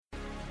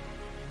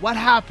What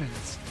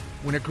happens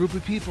when a group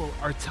of people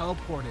are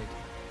teleported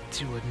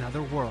to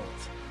another world?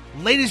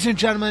 Ladies and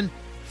gentlemen,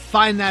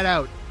 find that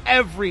out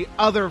every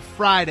other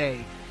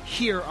Friday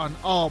here on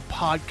all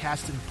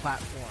podcasting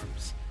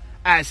platforms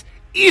as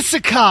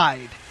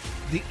Isekai,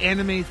 the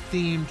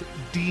anime-themed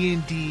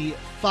D&D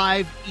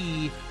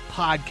 5e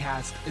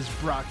podcast, is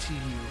brought to you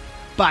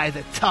by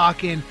the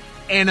Talkin'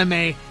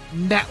 Anime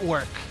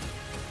Network,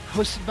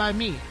 hosted by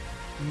me,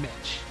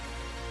 Mitch.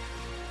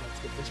 Let's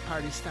get this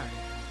party started.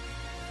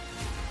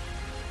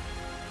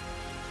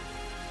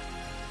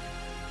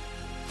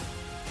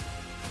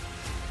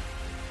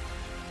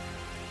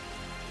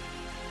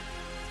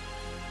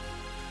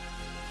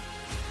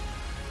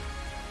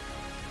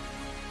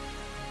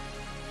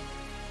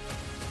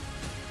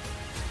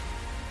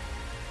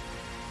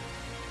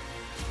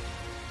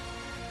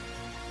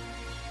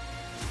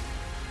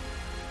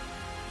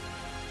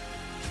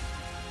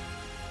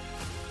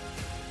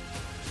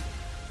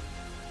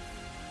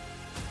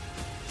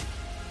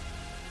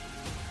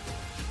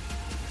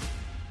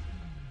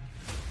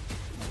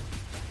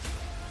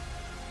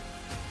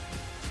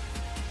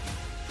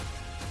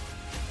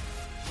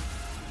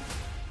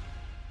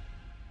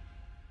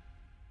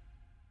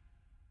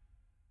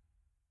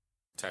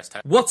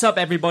 What's up,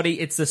 everybody?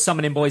 It's the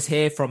Summoning Boys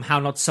here from How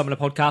Not to Summon a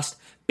Podcast.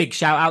 Big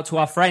shout out to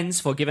our friends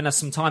for giving us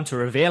some time to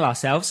reveal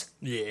ourselves.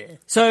 Yeah.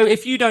 So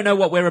if you don't know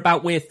what we're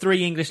about, we're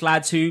three English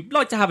lads who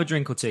like to have a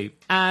drink or two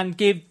and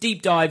give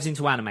deep dives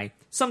into anime.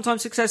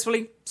 Sometimes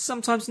successfully,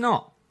 sometimes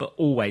not, but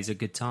always a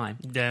good time.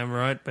 Damn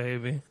right,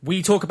 baby.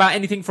 We talk about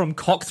anything from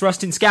cock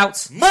thrusting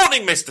scouts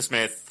Morning, Mr.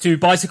 Smith. to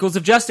bicycles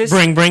of justice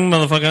Bring,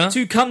 motherfucker.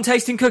 to cum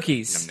tasting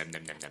cookies Nom,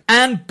 nom, nom, nom, nom.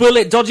 and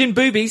bullet dodging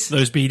boobies.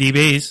 Those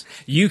BDBs.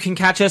 You can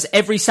catch us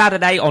every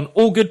Saturday on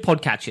all good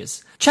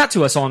podcatchers. Chat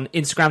to us on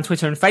Instagram,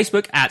 Twitter, and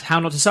Facebook at How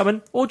Not to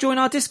Summon, or join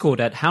our Discord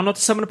at How Not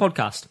to Summon a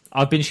Podcast.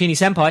 I've been Sheeny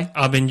Senpai.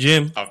 I've been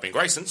Jim. I've been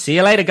Grayson. See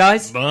you later,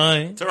 guys.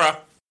 Bye. Ta-ra.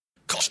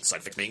 Caution, side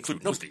effects may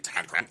include nosebleeds,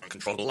 hand cramp,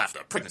 uncontrollable laughter,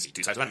 pregnancy,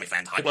 two sides of anime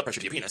fan, high blood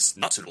pressure to your penis,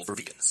 not suitable for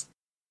vegans.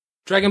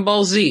 Dragon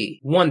Ball Z,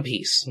 One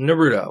Piece,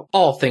 Naruto,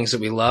 all things that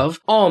we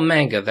love, all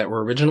manga that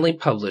were originally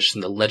published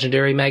in the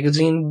legendary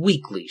magazine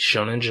Weekly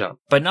Shonen Jump.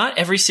 But not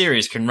every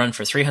series can run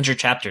for 300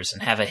 chapters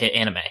and have a hit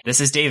anime.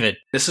 This is David.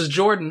 This is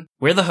Jordan.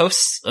 We're the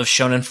hosts of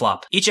Shonen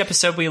Flop. Each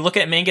episode we look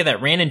at manga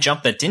that ran in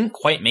Jump that didn't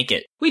quite make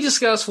it. We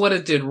discuss what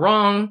it did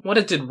wrong, what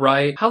it did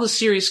right, how the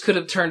series could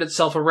have turned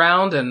itself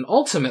around, and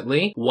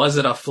ultimately, was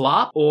it a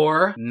flop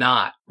or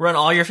not? We're on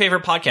all your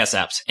favorite podcast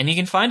apps, and you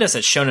can find us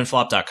at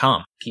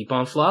shonenflop.com. Keep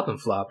on flopping,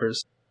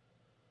 floppers.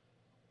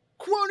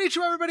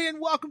 Konnichiwa, everybody, and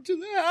welcome to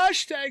the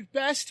hashtag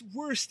Best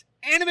Worst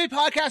Anime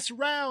Podcast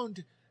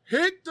Round.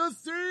 Hit the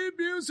theme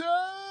music!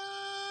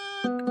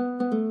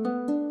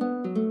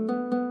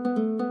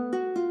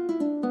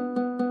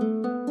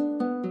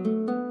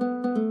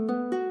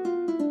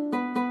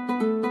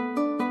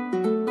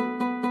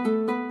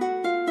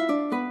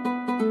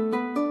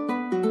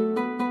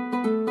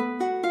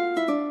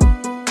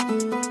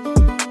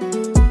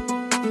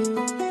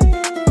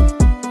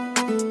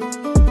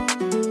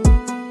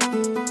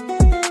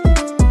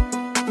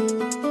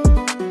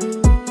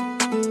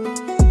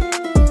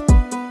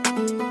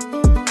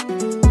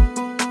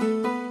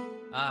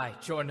 I,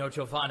 Giorno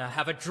Giovanna,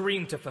 have a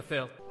dream to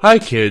fulfill. Hi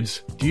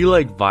kids, do you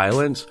like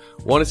violence?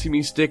 Want to see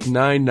me stick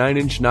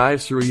 9-inch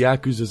knives through a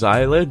Yakuza's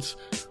eyelids?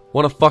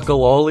 Want to fuck a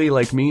lolly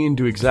like me and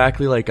do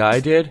exactly like I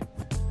did?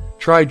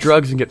 Try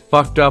drugs and get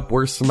fucked up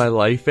worse than my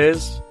life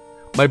is?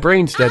 My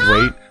brain's dead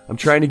weight, I'm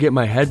trying to get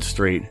my head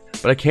straight,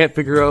 but I can't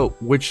figure out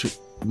which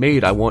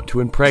maid I want to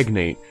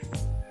impregnate.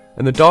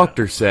 And the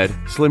doctor said,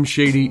 Slim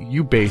Shady,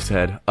 you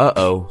basehead.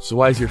 Uh-oh, so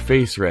why's your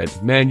face red?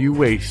 Man, you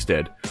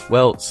wasted.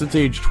 Well, since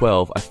age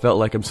 12, I felt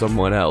like I'm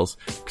someone else,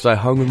 because I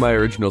hung with my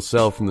original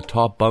self from the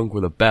top bunk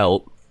with a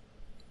belt.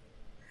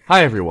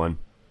 Hi everyone,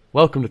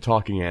 welcome to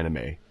Talking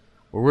Anime,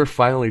 where we're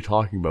finally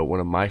talking about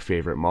one of my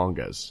favorite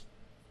mangas,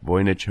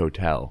 Voynich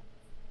Hotel.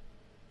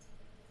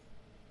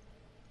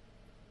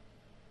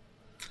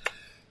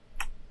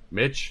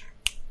 Mitch,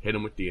 hit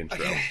him with the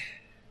intro.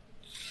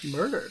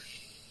 Murder.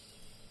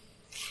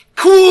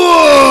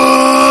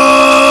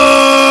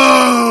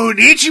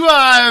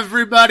 Konnichiwa,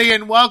 everybody,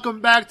 and welcome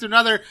back to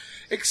another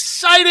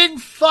exciting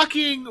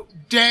fucking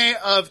day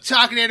of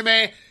Talking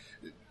Anime.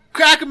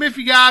 Crack 'em if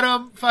you got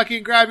 'em.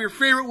 Fucking grab your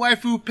favorite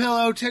waifu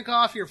pillow, take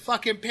off your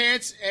fucking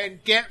pants,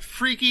 and get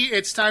freaky.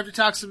 It's time to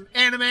talk some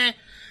anime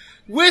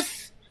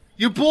with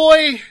your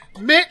boy,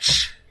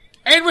 Mitch.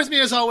 And with me,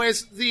 as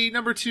always, the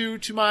number 2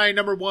 to my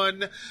number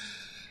 1,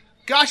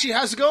 Gachi.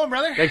 How's it going,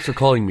 brother? Thanks for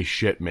calling me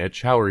shit,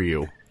 Mitch. How are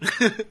you?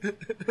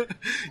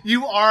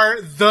 You are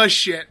the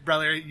shit,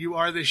 brother. You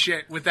are the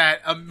shit with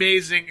that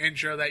amazing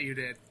intro that you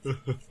did.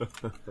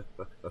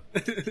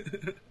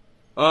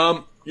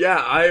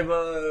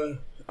 Yeah,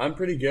 I'm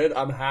pretty good.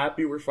 I'm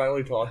happy we're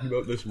finally talking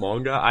about this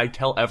manga. I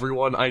tell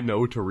everyone I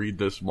know to read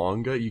this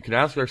manga. You can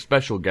ask our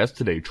special guest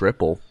today,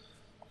 Triple.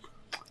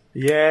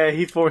 Yeah,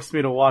 he forced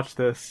me to watch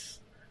this,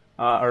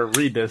 or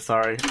read this,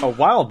 sorry, a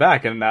while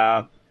back, and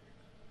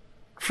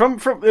from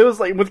it was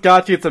like with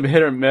Gotchi, it's a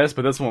hit or miss,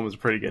 but this one was a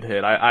pretty good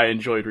hit. I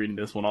enjoyed reading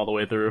this one all the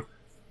way through.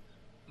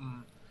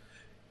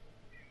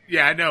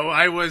 Yeah, no,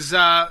 I was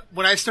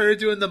when I started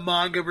doing the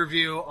manga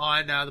review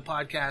on the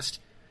podcast.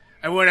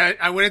 I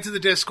went into the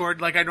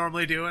Discord like I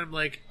normally do, and I'm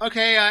like,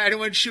 okay,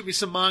 anyone shoot me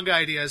some manga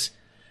ideas.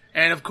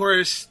 And of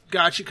course,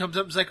 Gotchi comes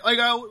up and is like, oh, you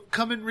gotta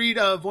come and read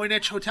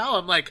Voynich Hotel.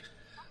 I'm like,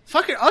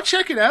 fuck it, I'll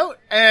check it out.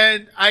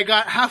 And I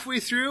got halfway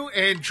through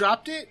and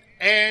dropped it,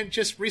 and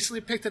just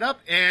recently picked it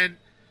up, and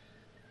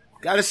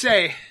gotta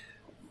say,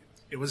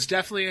 it was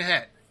definitely a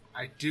hit.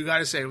 I do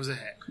gotta say it was a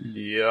hit.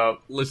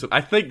 Yep. Listen,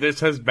 I think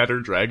this has better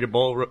Dragon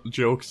Ball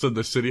jokes than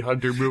the City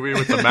Hunter movie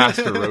with the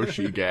Master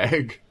Roshi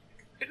gag.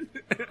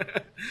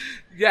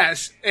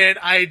 Yes, and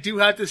I do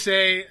have to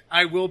say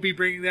I will be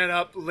bringing that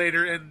up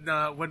later in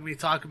when we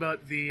talk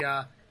about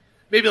the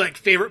maybe like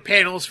favorite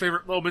panels,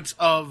 favorite moments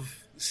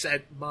of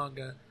said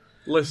manga.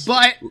 Listen,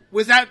 But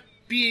with that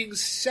being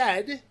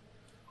said,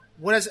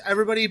 what has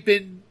everybody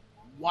been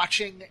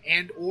watching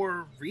and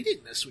or reading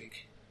this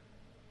week?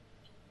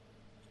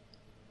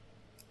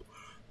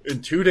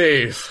 in 2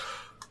 days,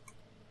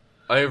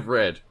 I have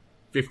read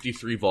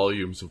 53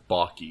 volumes of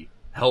Baki.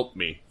 Help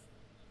me.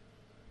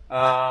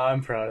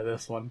 I'm proud of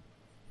this one.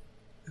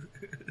 I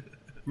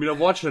mean, I've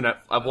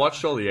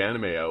watched all the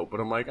anime out, but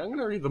I'm like, I'm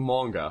gonna read the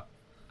manga.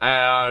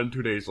 And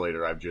 2 days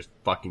later, I've just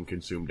fucking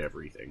consumed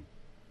everything.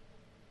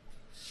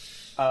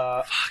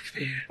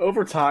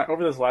 Over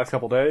this last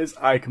couple days,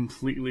 I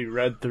completely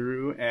read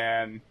through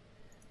and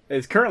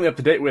is currently up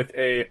to date with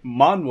a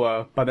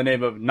manhwa by the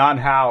name of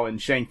Nanhao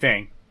and Shang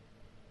Feng.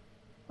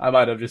 I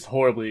might have just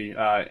horribly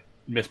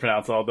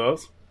mispronounced all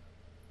those,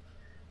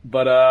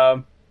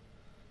 but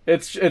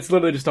it's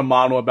literally just a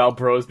manhwa about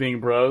bros being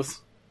bros.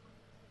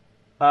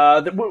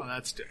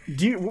 That's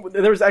different.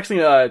 There was actually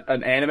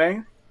an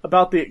anime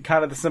about the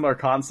kind of the similar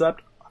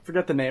concept. I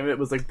forget the name of it. It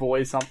was like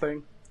Boy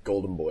something.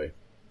 Golden Boy.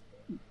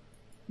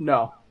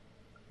 No,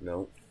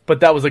 No. but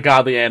that was a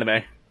godly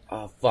anime.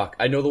 Oh, fuck.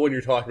 I know the one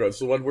you're talking about. It's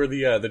the one where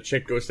the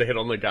chick goes to hit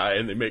on the guy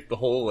and they make the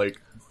whole,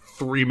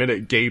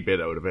 3-minute gay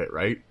bit out of it,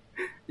 right?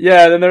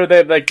 Yeah, then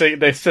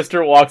their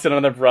sister walks in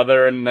on their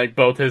brother and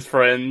both his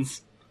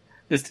friends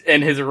just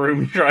in his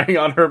room trying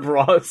on her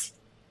bras.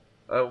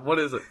 What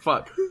is it?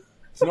 Fuck.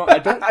 It's not, I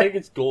don't think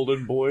it's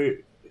Golden Boy.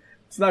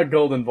 It's not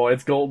Golden Boy.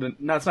 It's Golden.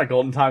 No, it's not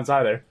Golden Times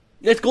either.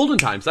 It's Golden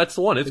Times. That's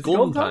the one. It's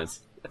Golden Golden Times.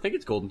 I think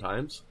it's Golden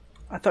Times.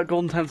 I thought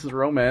Golden Times was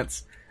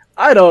romance.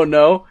 I don't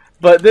know,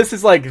 but this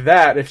is like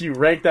that. If you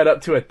rank that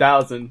up to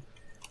 1,000,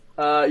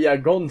 yeah,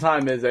 Golden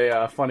Time is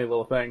a funny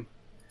little thing.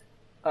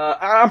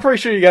 I'm pretty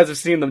sure you guys have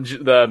seen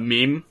the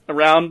meme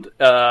around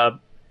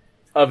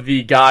of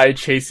the guy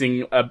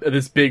chasing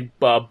this big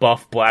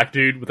buff black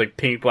dude with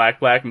pink black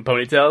and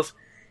ponytails,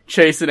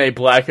 chasing a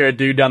black-haired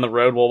dude down the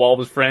road while all of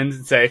his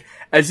friends say,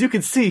 "As you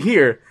can see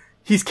here,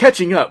 he's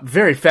catching up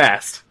very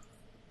fast."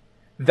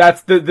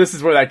 This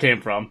is where that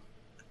came from.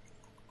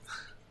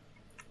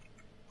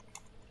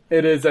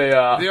 It is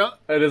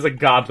a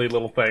godly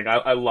little thing.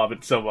 I love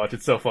it so much.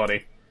 It's so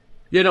funny.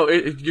 You know,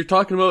 you're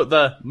talking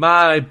about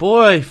my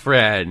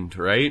boyfriend,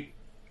 right?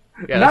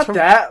 Yeah, Not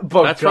that,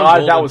 but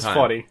God, that was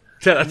funny.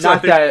 Yeah, that's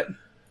Not that.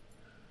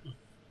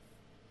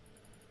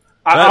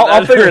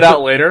 I'll figure it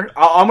out later.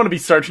 I'm going to be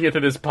searching it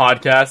through this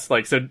podcast.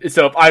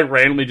 So if I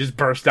randomly just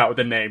burst out with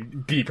a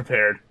name, be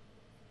prepared.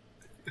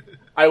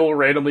 I will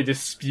randomly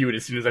just spew it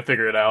as soon as I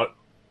figure it out.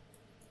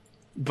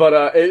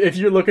 But if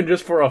you're looking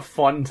just for a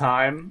fun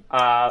time,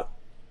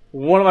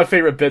 one of my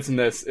favorite bits in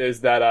this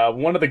is that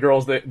one of the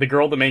girls, the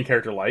girl the main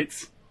character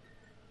likes,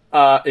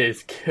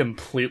 is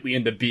completely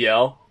into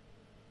BL.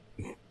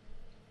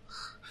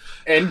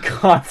 And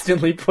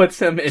constantly puts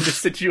him into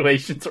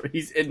situations where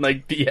he's in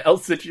BL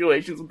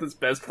situations with his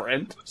best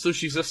friend. So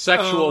she's a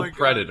sexual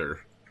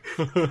predator.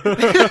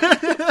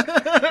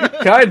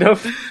 Kind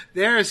of.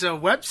 There's a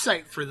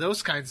website for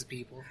those kinds of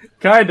people.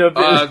 Kind of.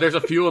 There's a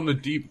few on the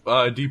deep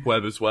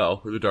web as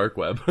well, or the dark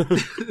web.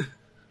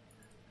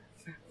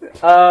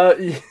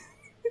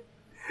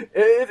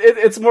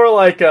 It's more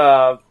like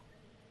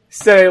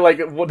say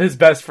what his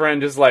best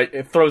friend just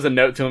throws a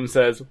note to him and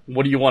says,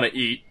 "What do you want to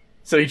eat?"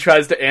 So he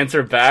tries to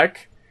answer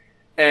back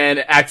and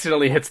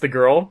accidentally hits the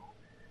girl.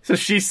 So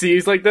she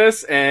sees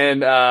this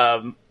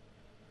and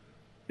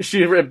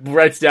she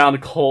writes down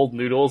cold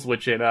noodles,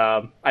 which in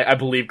I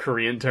believe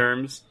Korean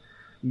terms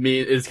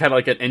is kind of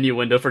like an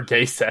innuendo for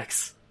gay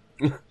sex.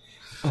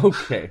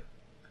 Okay.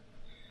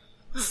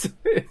 It's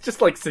just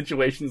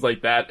situations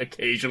like that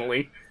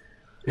occasionally.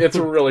 It's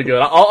really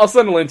good. I'll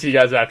send a link to you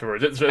guys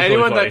afterwards. It's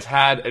anyone really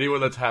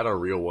that's had a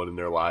real one in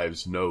their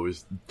lives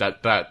knows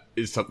that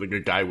is something a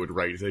guy would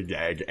write as a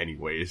gag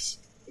anyways.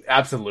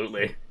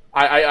 Absolutely.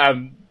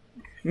 I'm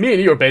me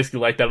and you are basically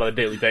like that on a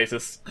daily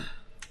basis.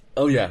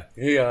 Oh yeah.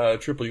 Hey,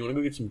 Triple, you want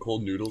to go get some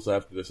cold noodles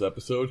after this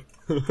episode?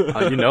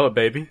 You know it,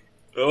 baby.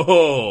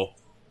 Oh.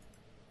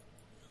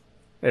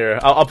 Here,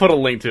 I'll put a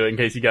link to it in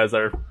case you guys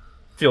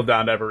feel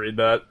down to ever read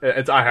that.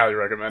 I highly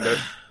recommend it.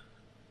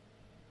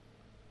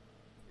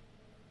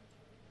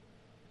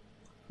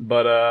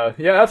 But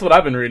yeah, that's what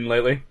I've been reading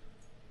lately.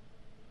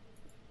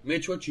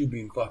 Mitch, what you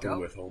been fucking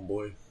with,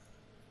 homeboy?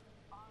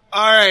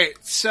 Alright,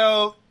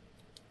 so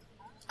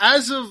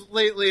as of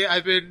lately,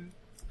 I've been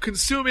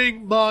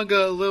consuming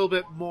manga a little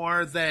bit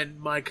more than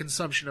my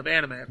consumption of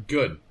anime.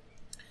 Good.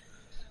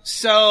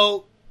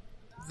 So,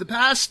 the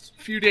past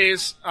few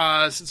days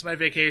since my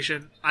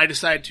vacation, I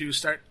decided to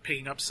start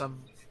picking up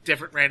some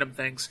different random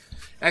things.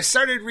 I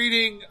started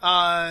reading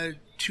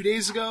 2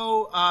 days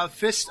ago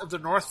Fist of the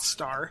North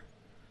Star,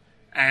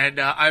 and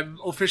I'm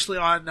officially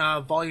on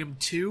volume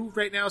 2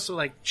 right now, so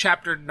like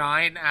chapter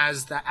 9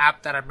 as the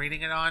app that I'm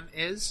reading it on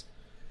is.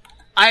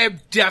 I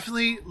am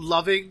definitely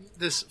loving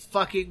this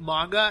fucking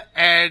manga,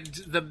 and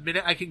the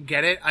minute I can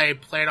get it, I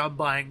plan on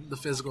buying the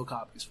physical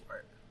copies for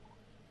it.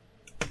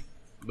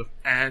 The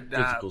And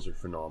physicals are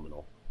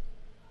phenomenal.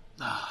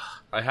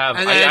 I have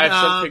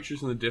some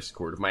pictures in the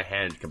Discord of my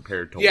hand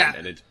compared to one,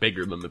 and it's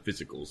bigger than the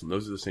physicals, and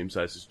those are the same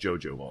size as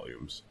JoJo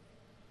volumes.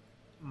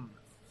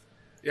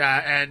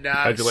 Yeah, and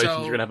Congratulations,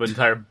 so, you're gonna have an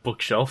entire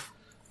bookshelf.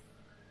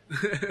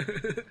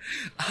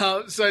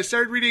 so I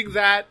started reading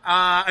that.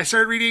 I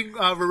started reading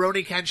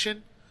Rurouni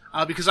Kenshin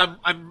because I'm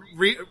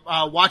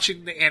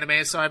watching the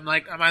anime, so I'm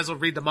like, I might as well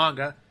read the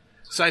manga.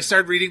 So I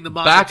started reading the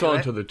manga. Back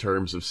onto the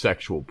terms of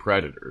sexual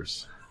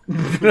predators.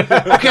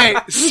 Okay,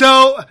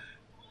 so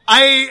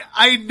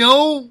I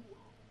know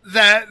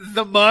that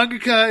the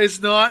mangaka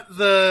is not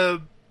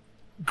the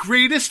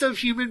greatest of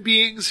human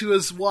beings who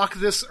has walked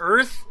this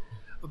earth,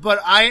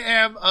 but I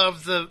am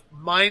of the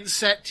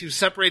mindset to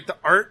separate the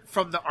art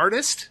from the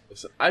artist.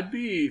 I'd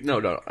be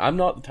no. I'm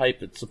not the type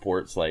that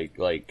supports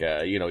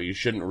you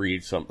shouldn't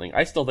read something.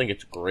 I still think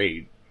it's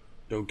great.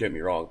 Don't get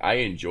me wrong. I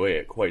enjoy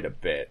it quite a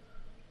bit,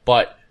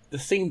 but at the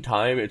same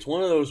time, it's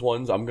one of those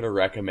ones I'm gonna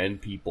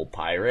recommend people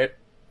pirate.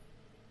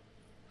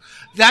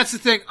 That's the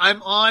thing.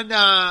 I'm on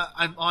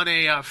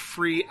a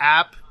free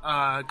app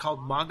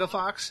called Manga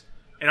Fox,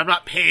 and I'm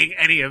not paying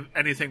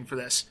anything for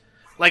this.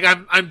 Like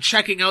I'm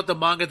checking out the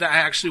manga that I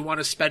actually want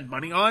to spend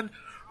money on.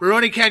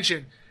 Rurouni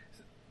Kenshin,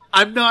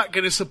 I'm not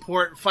going to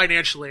support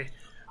financially.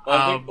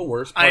 I think the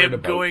worst part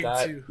about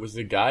that was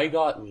the guy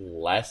got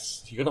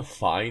less. He got a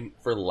fine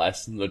for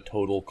less than the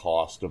total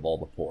cost of all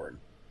the porn,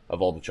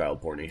 of all the child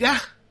porn he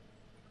had.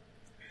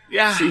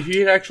 Yeah. See, he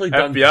had actually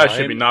done. FBI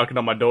should be knocking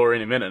on my door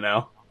any minute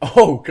now.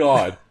 Oh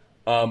God.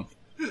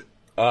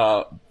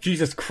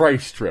 Jesus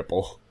Christ,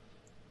 Triple.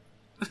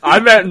 I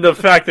meant the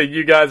fact that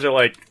you guys are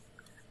like,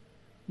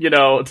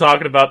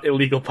 talking about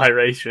illegal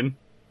piratation.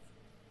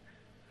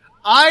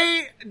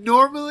 I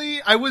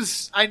normally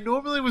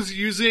was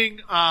using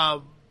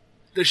the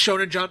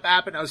Shonen Jump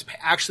app, and I was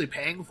actually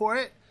paying for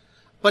it.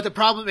 But the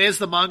problem is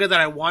the manga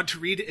that I want to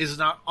read is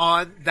not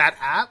on that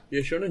app.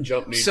 Yeah, Shonen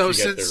Jump needs to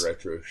get their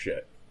retro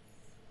shit.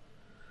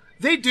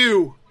 They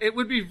do. It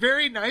would be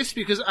very nice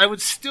because I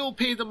would still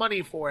pay the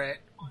money for it.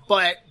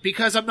 But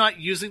because I'm not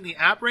using the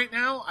app right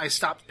now, I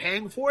stopped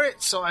paying for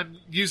it, so I'm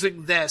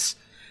using this.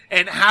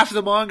 And half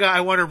the manga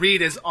I want to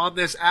read is on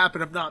this app,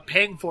 and I'm not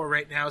paying for it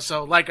right now.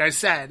 So, like I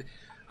said,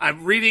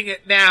 I'm reading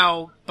it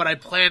now, but I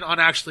plan on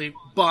actually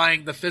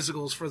buying the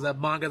physicals for the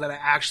manga that I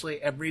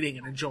actually am reading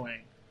and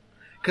enjoying.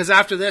 Because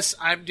after this,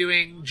 I'm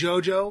doing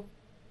JoJo.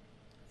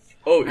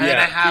 Oh,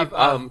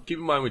 yeah. Keep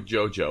in mind with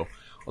JoJo.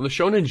 On the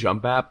Shonen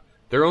Jump app,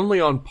 they're only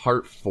on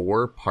part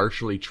 4,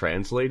 partially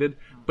translated,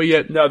 but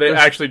yet... No, they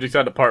actually just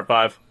got to part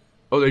 5.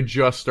 Oh, they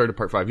just started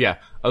part 5, yeah.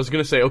 I was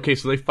gonna say, okay,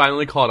 so they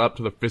finally caught up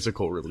to the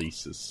physical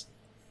releases.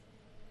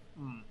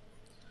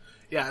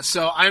 Yeah,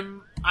 so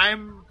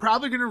I'm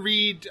probably gonna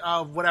read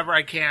whatever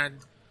I can,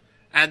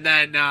 and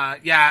then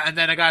and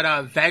then I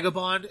got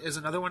Vagabond is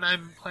another one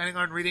I'm planning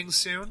on reading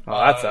soon.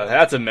 Oh,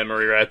 that's a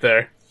memory right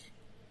there.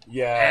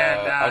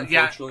 Yeah, and,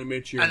 unfortunately,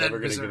 Mitch, you're never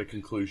gonna Berserk. get a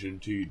conclusion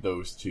to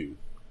those two.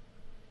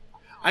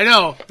 I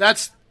know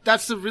that's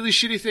the really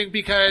shitty thing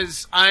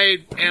because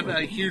I am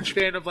a huge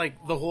fan of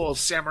like the whole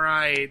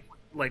samurai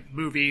like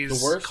movies,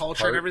 The worst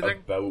culture, part and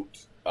everything.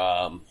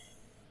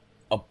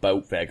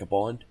 about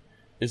Vagabond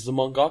is the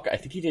mangaka. I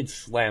think he did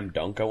Slam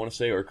Dunk, I want to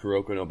say, or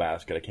Kuroko no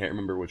Basket. I can't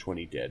remember which one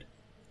he did.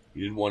 He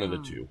did one of the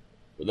two.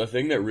 But the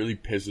thing that really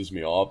pisses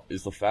me off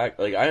is the fact,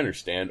 like, I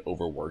understand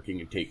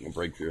overworking and taking a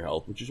break for your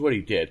health, which is what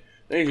he did.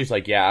 Then he's just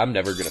like, yeah, I'm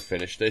never going to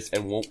finish this,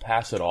 and won't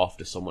pass it off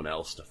to someone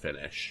else to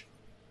finish.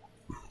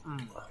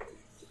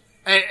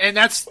 And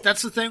that's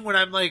the thing when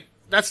I'm like,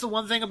 that's the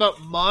one thing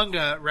about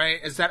manga, right?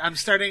 Is that I'm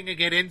starting to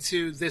get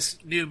into this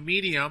new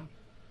medium.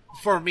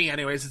 For me,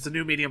 anyways, it's a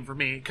new medium for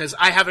me because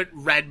I haven't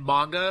read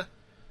manga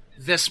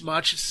this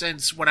much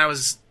since when I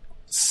was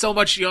so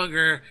much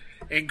younger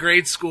in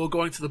grade school,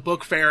 going to the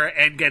book fair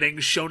and getting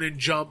Shonen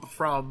Jump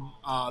from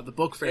the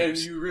book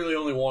fairs. And you really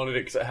only wanted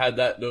it because it had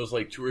those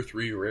like 2 or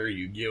 3 rare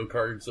Yu-Gi-Oh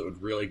cards that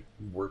would really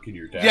work in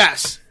your deck.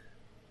 Yes.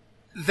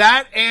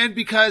 That and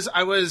because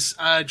I was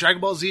a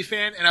Dragon Ball Z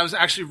fan and I was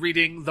actually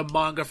reading the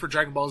manga for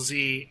Dragon Ball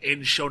Z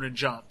in Shonen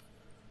Jump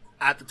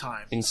at the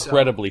time.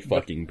 Incredibly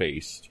fucking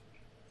based.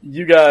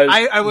 You guys,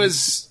 I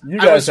was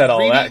had all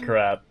reading, that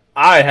crap.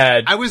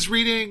 I was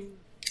reading.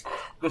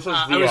 This is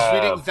I was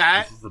reading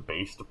that. This is the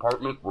base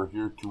department. We're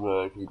here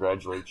to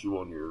congratulate you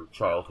on your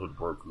childhood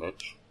work,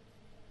 Mitch.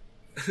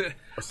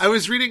 I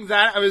was reading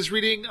that. I was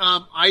reading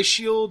Eye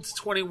Shield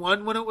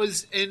 21 when it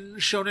was in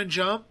Shonen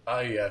Jump.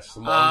 Ah, yes,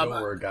 the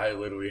manga where a guy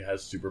literally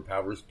has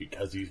superpowers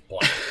because he's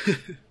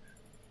blind.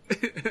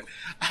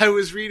 I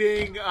was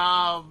reading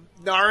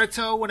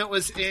Naruto when it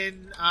was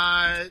in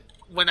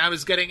when I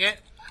was getting it.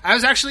 I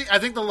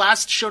think the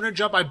last Shonen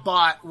Jump I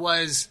bought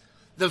was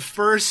the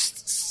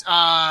first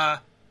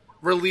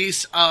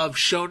release of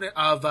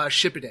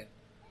Shippuden.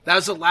 That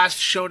was the last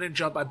Shonen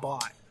Jump I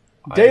bought.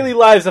 Daily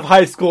Lives of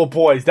High School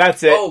Boys.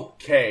 That's it.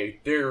 Okay,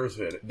 there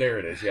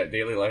it is. Yeah,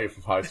 Daily Life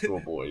of High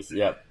School Boys.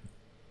 Yep.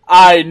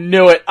 I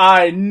knew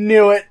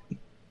it.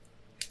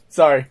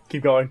 Sorry,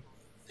 keep going.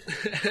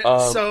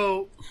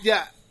 So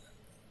yeah,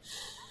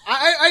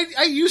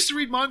 I used to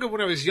read manga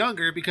when I was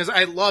younger because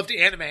I loved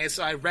anime,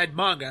 so I read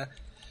manga.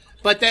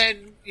 But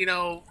then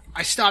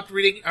I stopped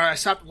reading, or I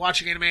stopped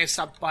watching anime, I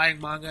stopped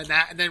buying manga,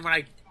 and then when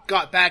I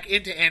got back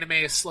into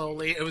anime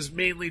slowly, it was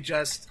mainly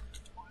just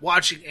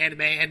watching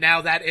anime, and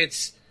now that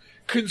it's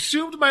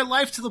consumed my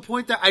life to the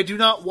point that I do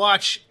not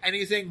watch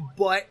anything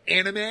but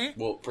anime.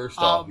 Well, first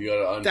off, you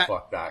gotta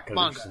unfuck that,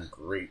 because there's some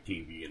great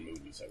TV and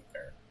movies out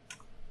there.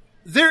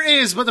 There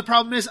is, but the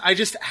problem is I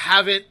just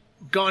haven't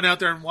gone out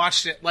there and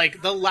watched it.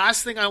 Like, the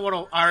last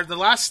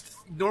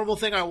normal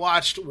thing I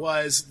watched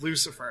was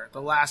Lucifer,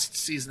 the last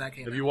season that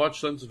came out. Have you watched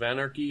Sons of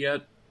Anarchy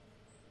yet?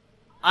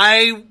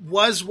 I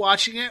was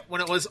watching it when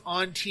it was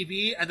on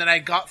TV, and then I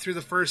got through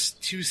the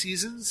first 2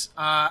 seasons.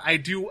 I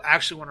do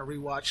actually want to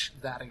rewatch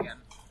that again.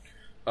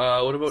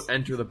 What about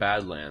Enter the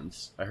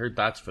Badlands? I heard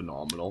that's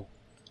phenomenal.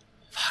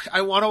 Fuck,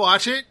 I want to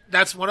watch it.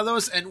 That's one of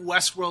those, and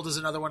Westworld is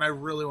another one I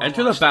really want to watch.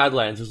 Enter the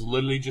Badlands is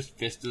literally just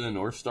Fist of the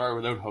North Star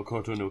without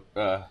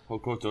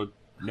Hokuto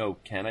no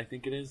Ken, I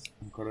think it is.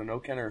 Hokuto no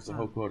Ken, or is it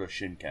Hokuto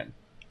Shinken?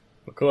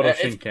 Hokuto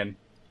Shinken.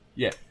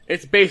 Yeah,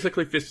 it's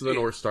basically Fist of the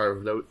North Star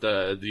without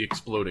the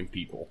exploding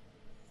people.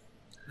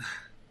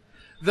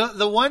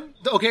 The one...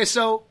 Okay,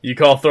 so... You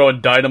call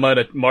throwing dynamite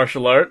a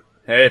martial art?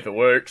 Hey, if it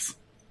works.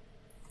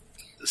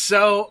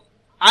 So,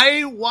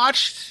 I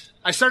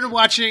started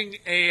watching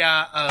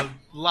a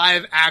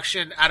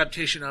live-action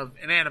adaptation of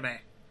an anime.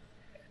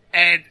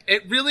 And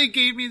it really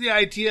gave me the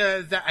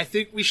idea that I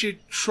think we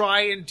should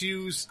try and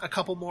do a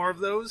couple more of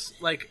those.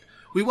 Like,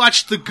 we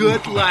watched the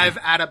good live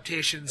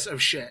adaptations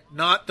of shit,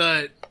 not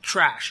the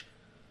trash.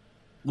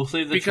 We'll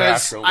save the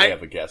trash when we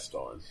have a guest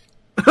on.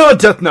 Oh,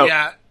 Death Note.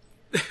 Yeah.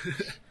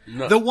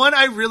 No. The one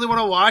I really want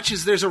to watch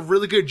is there's a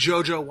really good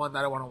JoJo one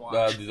that I want to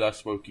watch. The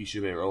Smoky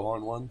Shibe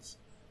Rohan ones?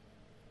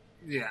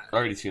 Yeah. I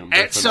already seen them.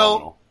 They're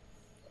phenomenal.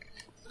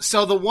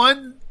 So the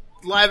one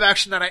live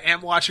action that I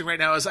am watching right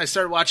now is I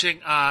started watching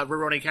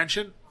Rurouni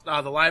Kenshin,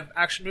 the live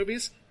action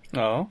movies.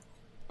 Oh.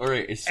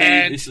 Alright, is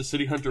the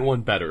City Hunter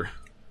one better?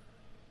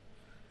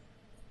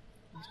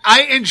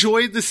 I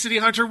enjoyed the City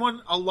Hunter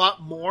one a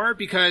lot more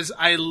because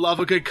I love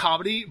a good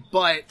comedy,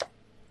 but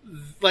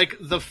like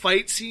the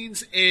fight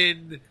scenes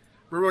in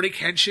Rurouni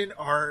Kenshin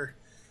are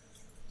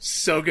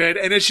so good,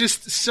 and it's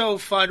just so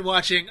fun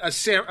watching a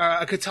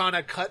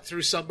katana cut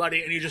through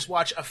somebody and you just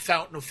watch a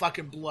fountain of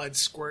fucking blood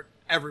squirt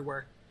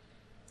everywhere.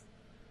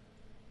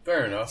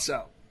 Fair enough.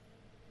 So,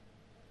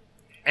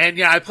 and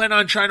yeah, I plan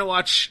on trying to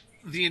watch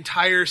the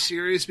entire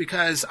series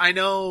because I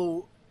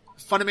know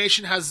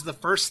Funimation has the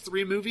first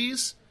 3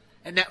 movies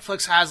and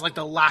Netflix has like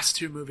the last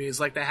 2 movies.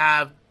 Like they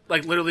have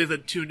like literally the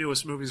 2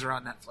 newest movies are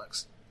on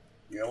Netflix.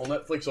 Yeah, well,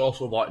 Netflix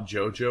also bought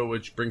JoJo,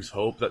 which brings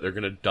hope that they're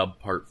going to dub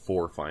Part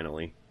 4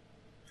 finally.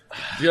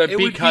 Yeah,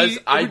 because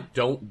I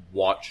don't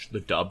watch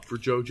the dub for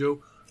JoJo,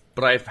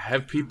 but I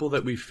have people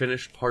that we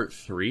finished Part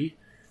 3,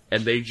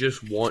 and they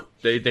just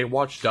they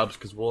watch dubs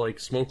because we'll like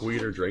smoke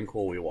weed or drink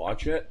while we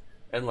watch it,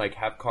 and like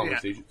have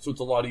conversations, so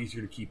it's a lot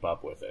easier to keep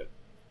up with it.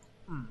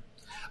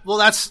 Well,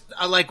 that's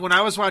like when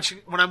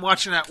I'm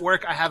watching at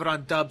work, I have it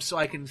on dub so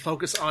I can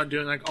focus on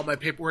doing like all my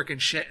paperwork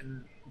and shit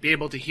and be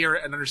able to hear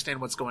it and understand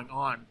what's going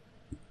on.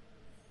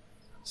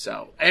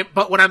 So,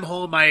 but when I'm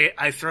home,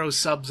 I throw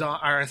subs on,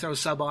 or I throw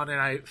sub on, and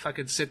I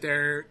fucking sit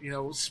there,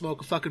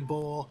 smoke a fucking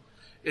bowl,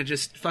 and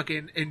just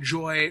fucking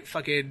enjoy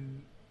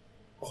fucking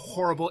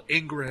horrible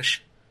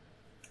English.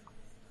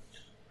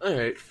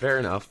 Alright, fair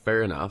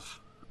enough.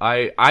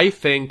 I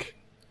think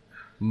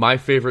my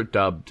favorite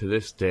dub to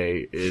this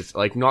day is,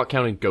 like, not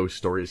counting Ghost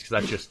Stories, because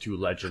that's just too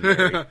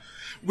legendary.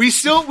 We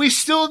still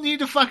need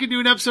to fucking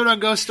do an episode on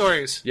Ghost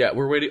Stories. Yeah,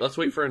 we're waiting. Let's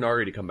wait for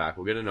Inari to come back.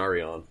 We'll get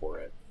Inari on for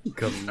it.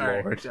 Good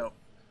Lord. Right,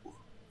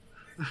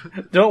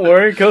 don't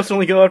worry, ghosts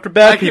only go after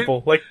bad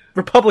people, like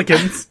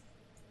Republicans.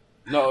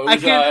 No, I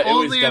can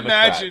only it was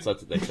Democrats. imagine.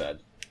 That's what they said.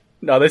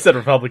 No, they said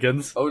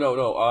Republicans. Oh,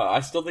 no. I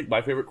still think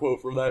my favorite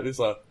quote from that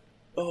is,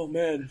 oh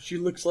man, she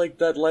looks like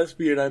that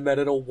lesbian I met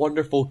at a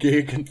wonderful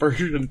gay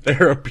conversion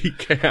therapy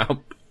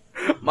camp.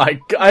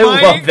 I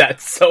love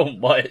that so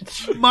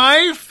much.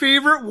 My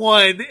favorite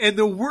one, and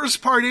the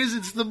worst part is,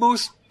 it's the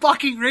most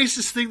fucking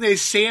racist thing they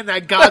say in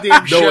that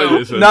goddamn show. No,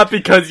 it isn't. Not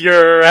because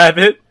you're a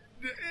rabbit.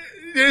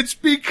 It's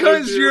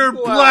because you're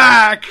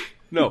black.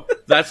 No,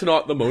 that's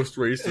not the most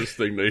racist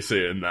thing they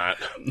say in that.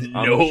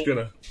 I'm just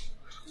gonna...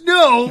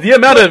 No, The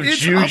amount but of it's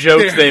Jew up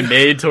jokes there. they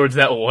made towards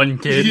that one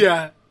kid.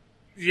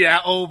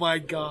 Yeah. Oh my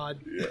god.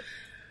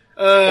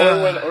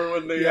 Or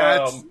when they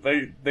yeah,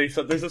 they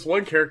said there's this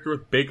one character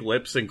with big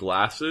lips and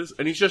glasses,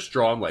 and he's just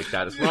drawn like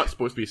that. It's not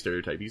supposed to be a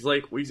stereotype. He's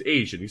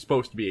Asian. He's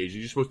supposed to be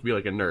Asian. He's supposed to be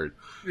like a nerd.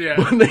 Yeah.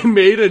 But they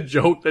made a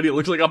joke that he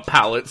looks like a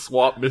palette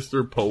swap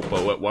Mr.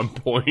 Popo at one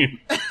point.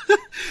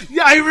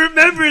 Yeah, I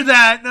remember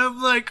that, and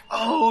I'm like,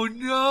 oh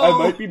no. I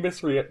might be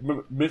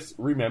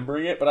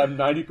misremembering it, but I'm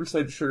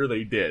 90% sure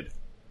they did.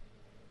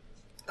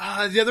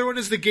 The other one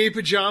is the gay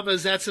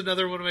pajamas. That's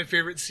another one of my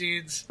favorite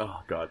scenes.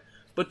 Oh god.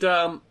 But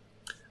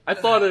I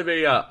thought of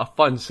a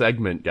fun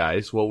segment,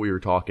 guys, while we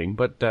were talking.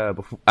 But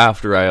I'll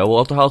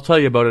tell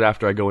you about it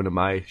after I go into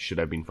my shit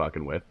I've been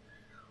fucking with.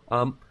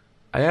 I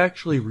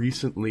actually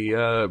recently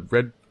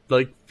read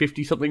like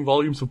 50-something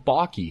volumes of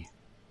Baki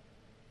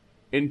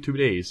in 2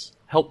 days.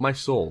 Help my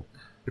soul.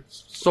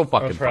 It's so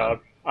fucking fun.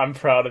 I'm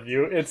proud of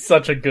you. It's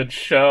such a good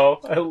show.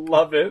 I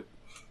love it.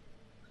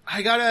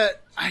 I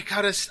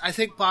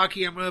think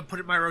Baki, I'm gonna put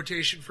it in my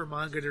rotation for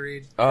manga to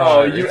read.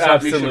 Oh, you it's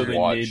something should absolutely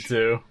watch. need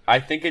to. I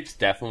think it's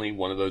definitely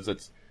one of those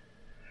that's...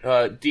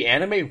 the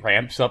anime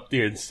ramps up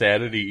the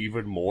insanity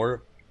even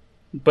more.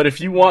 But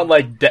if you want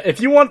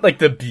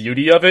the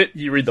beauty of it,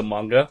 you read the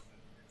manga.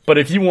 But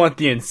if you want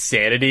the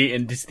insanity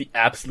and just the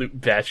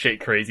absolute batshit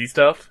crazy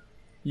stuff,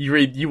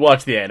 you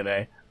watch the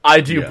anime.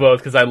 I do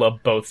both because I love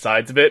both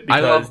sides of it.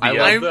 I Because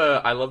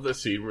love the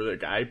scene where the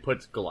guy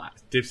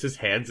dips his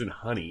hands in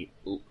honey,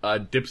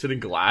 dips it in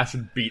glass,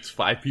 and beats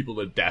 5 people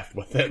to death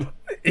with it.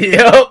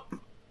 Yep.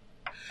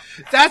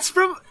 That's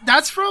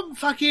from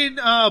fucking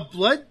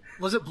Blood.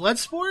 Was it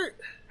Bloodsport?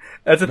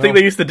 That's the thing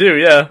they used to do.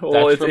 Yeah.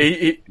 Well, That's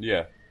it's from-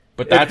 yeah,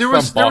 but that's There from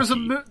was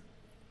Baki.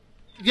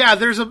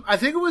 I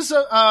think it was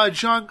a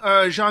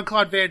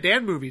Jean-Claude Van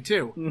Damme movie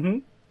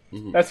too.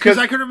 that's Because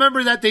I can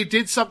remember that they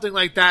did something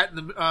like that in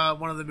the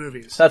one of the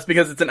movies. that's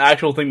because it's an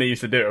actual thing they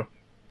used to do.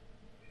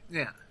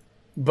 Yeah.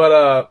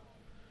 But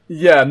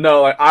yeah,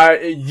 no,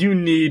 you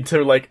need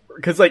to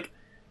because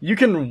you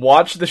can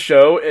watch the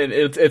show and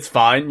it's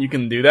fine, you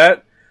can do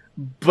that.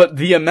 But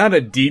the amount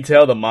of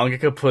detail the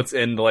mangaka puts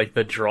into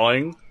the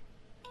drawing,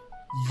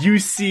 you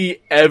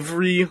see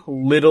every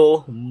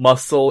little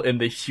muscle in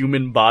the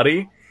human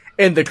body,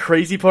 and the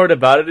crazy part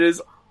about it is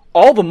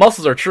all the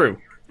muscles are true.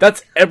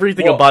 That's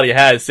everything a body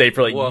has, save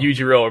for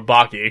Yujiro or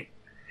Baki.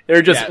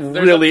 They're just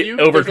really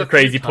over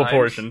crazy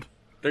proportioned.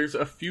 There's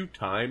a few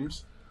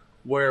times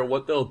where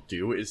what they'll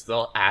do is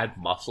they'll add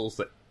muscles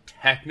that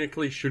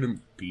technically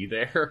shouldn't be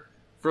there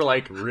for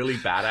really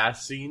badass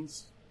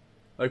scenes.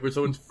 Like when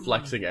someone's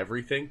flexing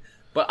everything.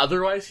 But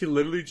otherwise, he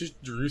literally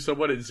just drew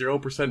someone at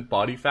 0%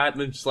 body fat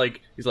and then he's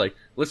like,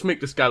 let's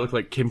make this guy look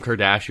like Kim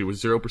Kardashian with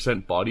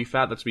 0% body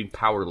fat that's been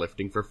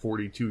powerlifting for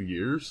 42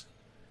 years.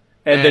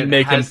 And then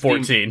make him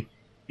 14.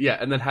 Yeah,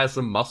 and then has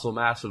some muscle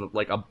mass of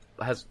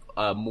has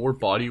more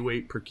body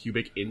weight per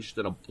cubic inch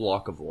than a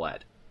block of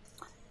lead.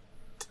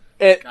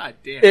 God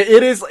damn.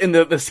 It is, and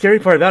the scary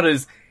part about it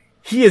is,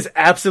 he is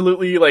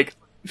absolutely,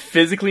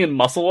 physically and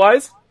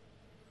muscle-wise,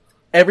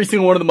 every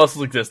single one of the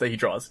muscles exists that he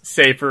draws,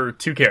 save for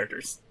 2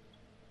 characters.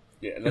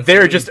 Yeah, and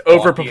They're just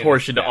over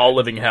proportioned to all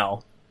living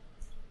hell.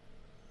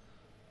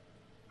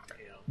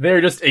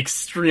 They're just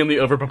extremely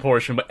over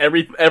proportioned, but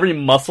every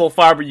muscle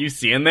fiber you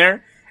see in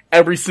there,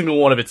 every single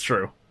one of it's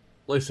true.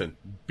 Listen,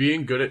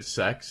 being good at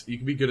sex, you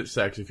can be good at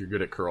sex if you're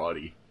good at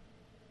karate.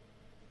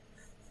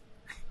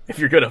 If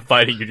you're good at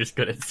fighting, you're just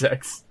good at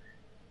sex.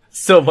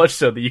 So much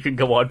so that you can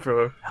go on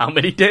for how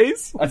many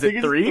days? I think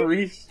it's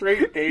 3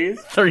 straight days.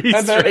 3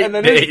 and straight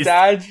then days. His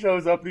dad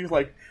shows up and he's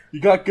like,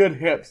 you got good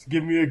hips,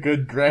 give me a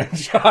good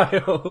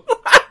grandchild.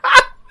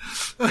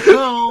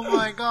 Oh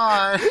my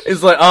god.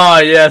 It's like,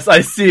 yes,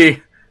 I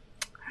see.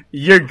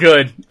 You're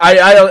good.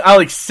 I'll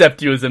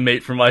accept you as a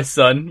mate for my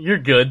son. You're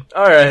good.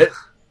 Alright.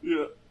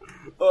 Yeah.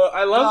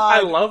 I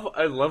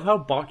love how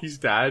Baki's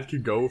dad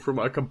can go from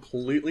a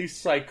completely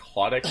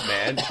psychotic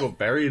man to a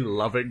very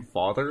loving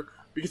father,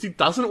 because he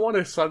doesn't want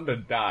his son to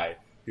die.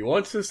 He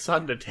wants his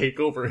son to take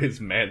over his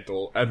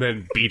mantle and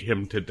then beat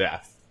him to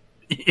death.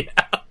 Yeah.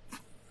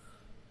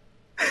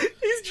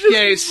 He's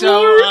just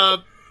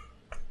Okay,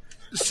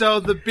 so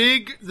the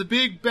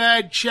big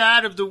bad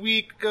chat of the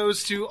week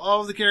goes to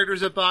all of the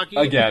characters at Baki.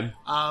 Again.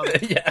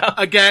 yeah.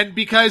 Again,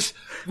 because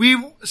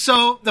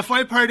so the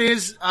funny part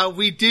is,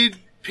 we did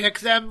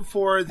pick them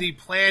for the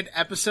planned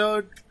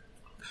episode.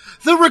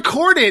 The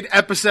recorded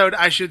episode,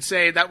 I should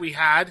say, that we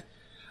had.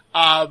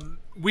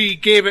 We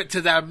gave it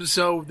to them,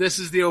 so this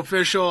is the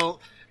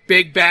official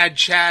Big Bad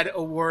Chad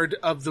Award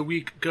of the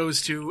week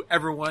goes to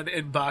everyone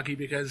in Baki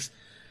because,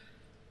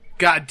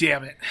 god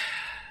damn it.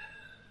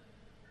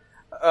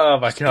 Oh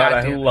my god,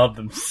 I love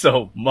them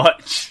so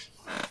much.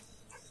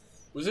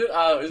 Is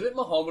it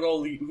Muhammad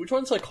Ali? Which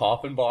one's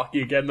Coffin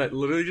Baki again that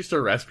literally just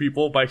arrests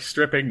people by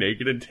stripping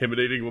naked,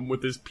 intimidating them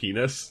with his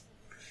penis?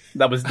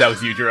 That was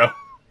Yujiro.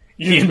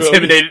 He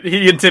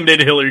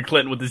intimidated Hillary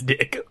Clinton with his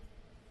dick.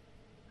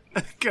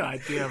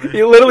 God damn it.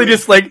 He literally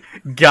just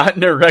got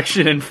an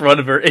erection in front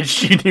of her and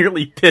she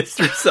nearly pissed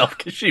herself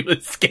because she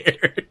was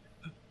scared.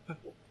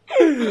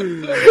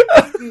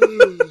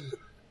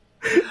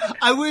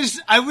 I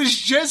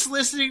was just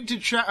listening to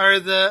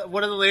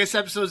one of the latest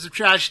episodes of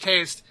Trash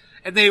Taste,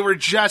 and they were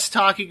just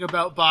talking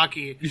about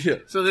Baki. Yeah.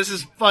 So this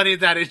is funny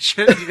that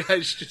you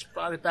guys just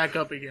brought it back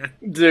up again.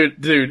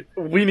 Dude,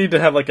 we need to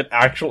have like an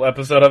actual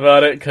episode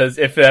about it, because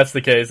if that's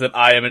the case, then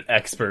I am an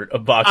expert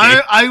of Baki.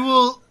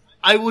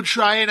 I will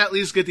try and at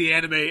least get the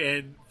anime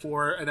in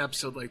for an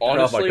episode like that.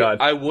 Honestly, Oh my God.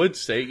 I would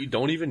say you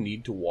don't even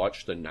need to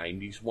watch the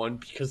 90s one,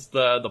 because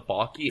the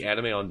Baki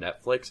anime on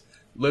Netflix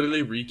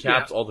literally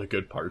recaps all the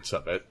good parts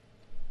of it.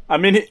 I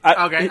mean,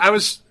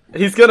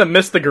 he's gonna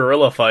miss the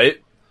gorilla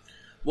fight.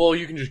 Well,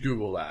 you can just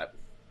Google that.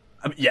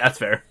 I mean, yeah, that's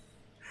fair.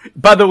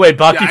 By the way,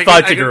 Baki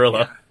fights a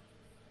gorilla.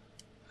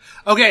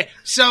 Yeah. Okay,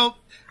 so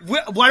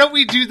why don't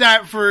we do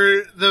that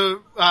for the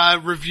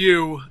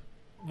review?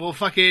 We'll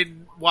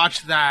fucking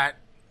watch that,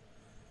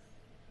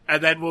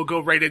 and then we'll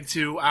go right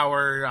into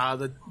our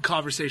the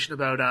conversation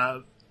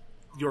about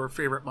your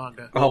favorite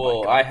manga.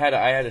 Oh, I had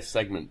a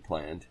segment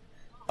planned.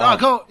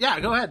 Go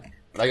ahead.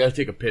 I gotta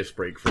take a piss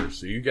break first,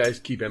 so you guys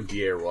keep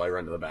empty air while I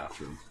run to the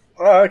bathroom.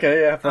 Oh,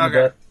 okay, yeah, fun with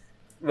that.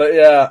 But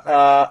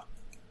yeah,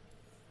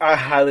 I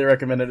highly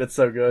recommend it. It's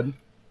so good.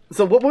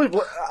 So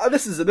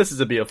this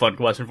is be a fun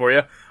question for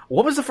you.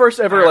 What was the first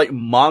ever like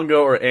manga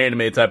or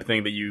anime type of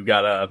thing that you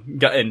got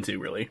into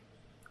really?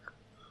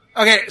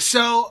 Okay,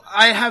 so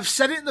I have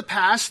said it in the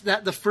past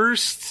that the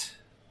first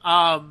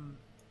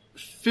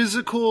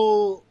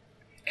physical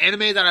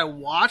anime that I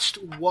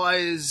watched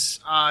was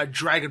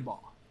Dragon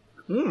Ball.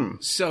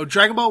 So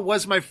Dragon Ball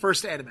was my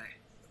first anime.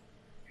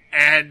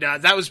 And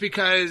that was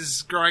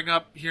because growing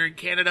up here in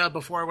Canada,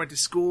 before I went to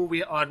school,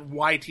 on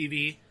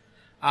YTV,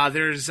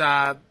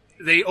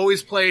 they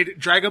always played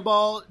Dragon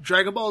Ball,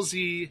 Dragon Ball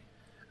Z,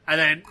 and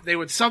then they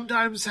would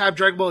sometimes have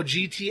Dragon Ball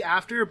GT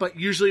after, but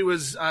usually it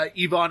was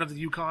Yvonne of the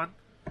Yukon.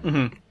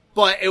 Mm-hmm.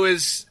 But it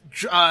was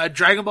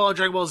Dragon Ball and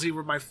Dragon Ball Z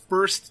were my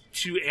first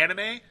two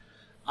anime.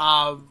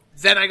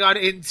 Then I got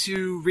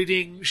into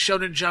reading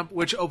Shonen Jump,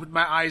 which opened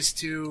my eyes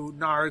to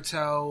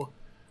Naruto.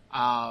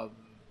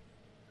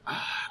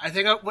 I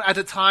think at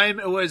the time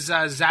it was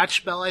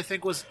Zatch Bell, I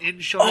think, was in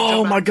Shonen Jump.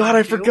 Oh my god,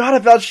 I forgot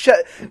about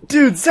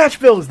Dude,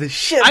 Zatch Bell was the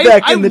shit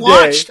back in the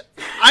day.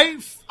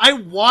 I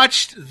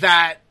watched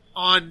that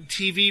on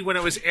TV when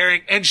it was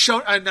airing, and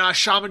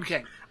Shaman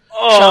King.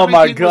 Oh Shaman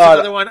my King god. was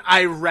another one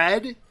I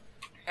read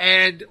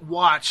and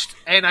watched,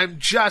 and I'm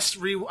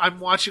I'm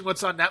watching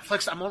what's on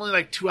Netflix. I'm only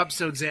like 2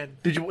 episodes in.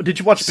 Did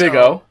you watch Big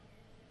O?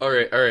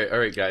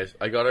 Alright, guys.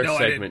 I got our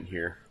segment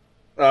here.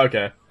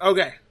 Okay.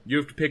 You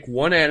have to pick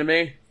one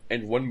anime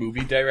and one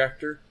movie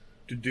director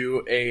to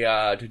do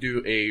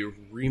a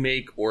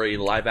remake or a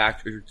live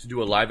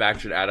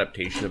action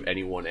adaptation of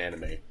any one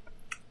anime.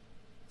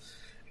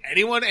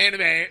 Any one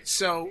anime,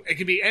 so it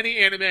can be any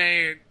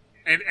anime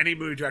and any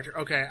movie director.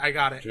 Okay, I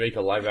got it. To make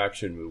a live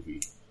action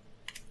movie.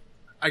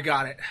 I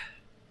got it.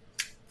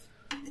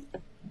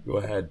 Go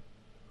ahead.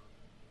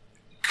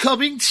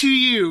 Coming to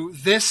you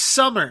this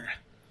summer,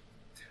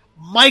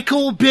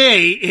 Michael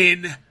Bay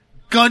in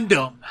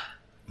Gundam,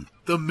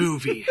 the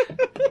movie.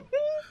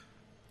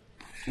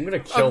 I'm gonna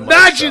kill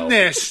Imagine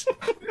myself.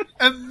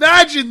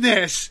 Imagine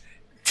this.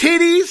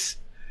 Titties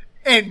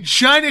and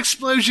giant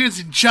explosions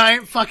and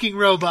giant fucking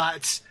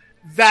robots.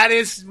 That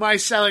is my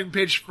selling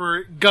pitch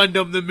for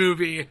Gundam the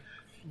movie.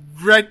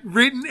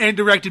 Written and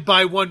directed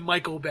by one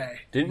Michael Bay.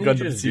 Didn't he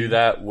just do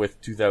that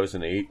with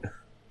 2008?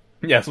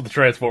 Yes, with the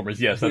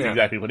Transformers. Yes, that's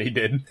exactly what he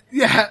did.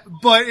 Yeah,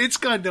 but it's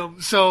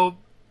Gundam, so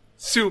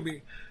sue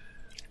me.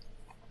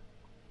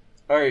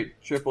 Alright,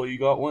 Triple, you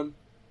got one?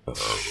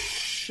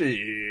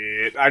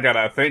 Shit, I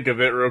gotta think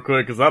of it real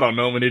quick because I don't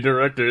know many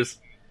directors.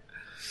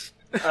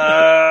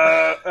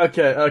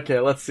 Okay,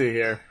 let's see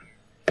here.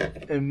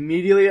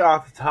 Immediately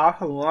off the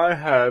top of my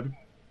head,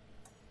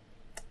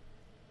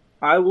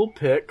 I will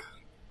pick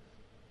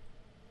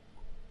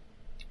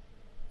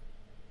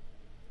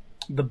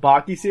the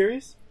Baki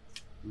series,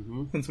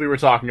 since we were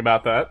talking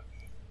about that.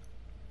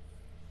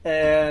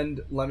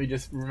 And let me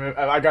just remember,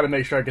 I gotta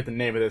make sure I get the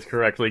name of this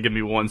correctly. Give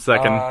me 1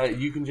 second.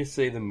 You can just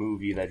say the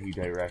movie that he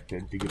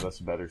directed to give us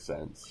a better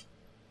sense.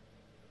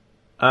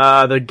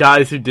 The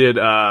guys who did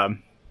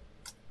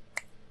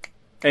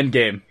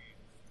Endgame.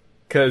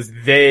 Because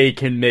they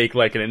can make,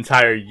 like, an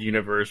entire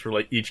universe where,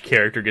 like, each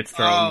character gets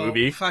their own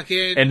movie.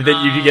 And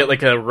then you can get,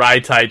 like, a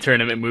Raitai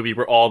tournament movie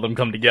where all of them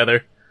come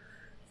together.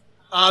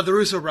 The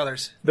Russo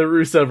brothers. The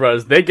Russo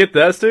brothers. They get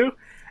this, too.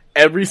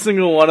 Every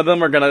single one of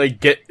them are gonna, like,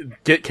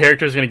 get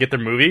characters gonna get their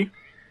movie.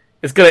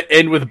 It's gonna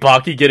end with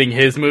Baki getting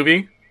his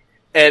movie.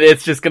 And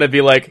it's just gonna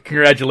be like,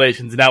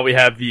 congratulations, now we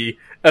have the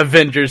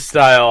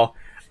Avengers-style,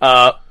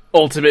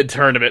 Ultimate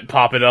Tournament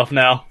popping up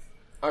now.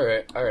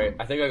 Alright.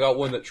 I think I got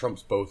one that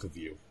trumps both of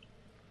you.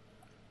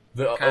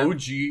 The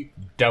OG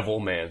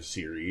Devilman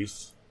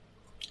series.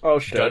 Oh,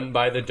 shit. Done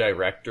by the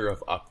director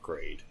of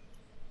Upgrade.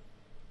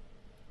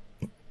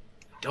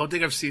 Don't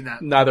think I've seen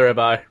that. Neither have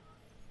I.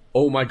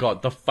 Oh my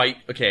god, the fight.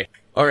 Okay.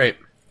 Alright.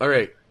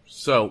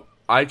 So,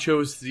 I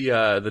chose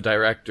the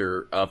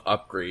director of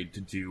Upgrade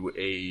to do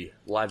a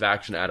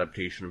live-action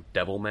adaptation of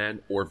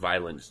Devilman or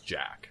Violence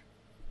Jack.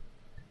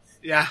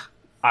 Yeah.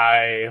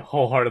 I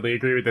wholeheartedly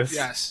agree with this.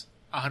 Yes.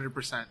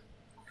 100%.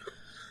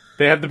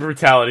 They have the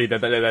brutality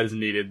that is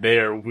needed. They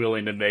are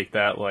willing to make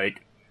that,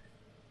 like...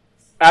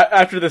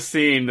 after the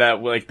scene,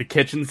 that, like, the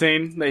kitchen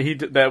scene that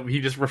he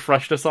just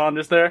refreshed us on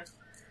just there.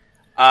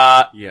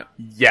 Yeah.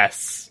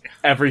 Yes.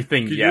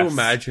 Everything, Could yes. you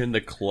imagine the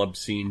club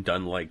scene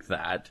done like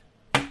that?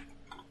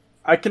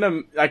 I can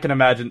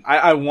imagine.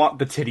 I want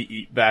the titty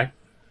eat back.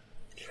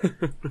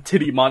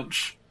 Titty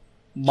munch.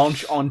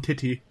 Munch on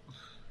titty.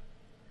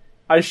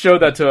 I've shown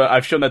that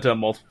to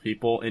multiple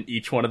people, and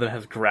each one of them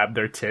has grabbed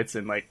their tits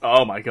and like,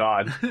 oh my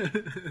god.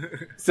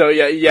 So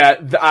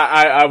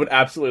I would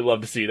absolutely love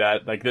to see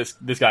that. Like this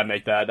guy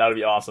make that. That would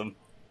be awesome.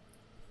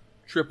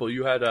 Triple,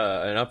 you had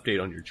an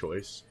update on your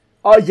choice.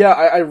 Oh yeah,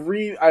 I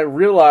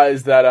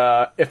realized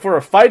that if for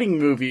a fighting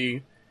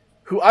movie,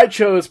 who I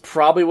chose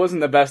probably wasn't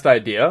the best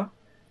idea.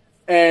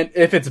 And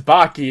if it's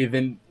Baki,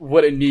 then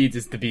what it needs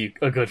is to be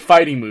a good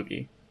fighting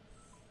movie.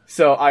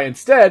 So I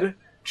instead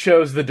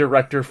chose the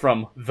director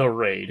from The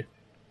Raid.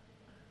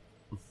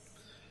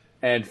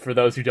 And for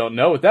those who don't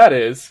know what that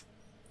is,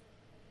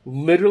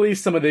 literally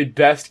some of the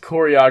best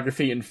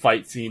choreography and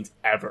fight scenes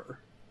ever.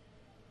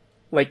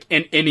 Like,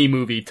 in any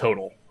movie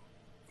total.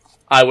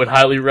 I would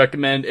highly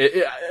recommend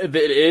it. It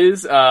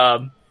is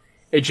a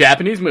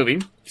Japanese movie,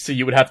 so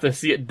you would have to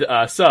see it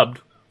subbed.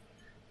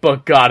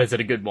 But God, is it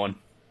a good one.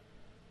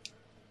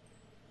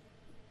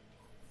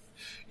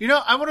 You know,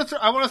 I'm gonna throw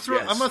a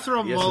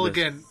Yes,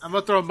 mulligan. I'm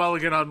gonna throw a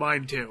mulligan on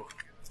mine too.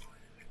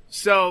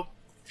 So,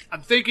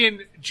 I'm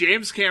thinking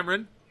James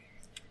Cameron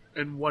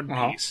in One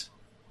Piece.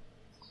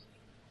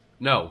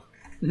 No.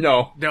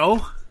 No.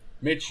 No,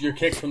 Mitch, you're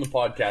kicked from the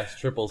podcast.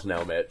 Triple's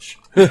now, Mitch.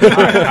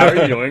 How are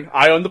you doing?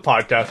 I own the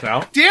podcast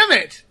now. damn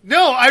it!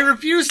 No, I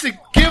refuse to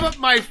give up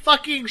my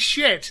fucking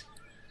shit.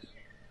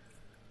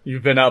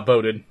 You've been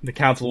outvoted. The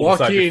council will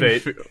decide your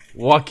fate.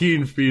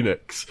 Joaquin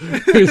Phoenix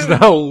is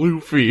now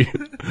Luffy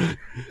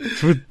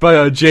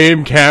by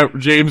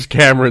James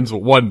Cameron's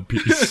One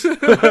Piece.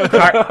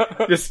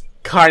 Just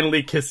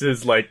kindly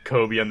kisses like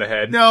Kobe on the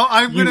head. No,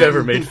 You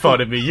never made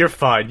fun of me. You're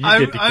fine. You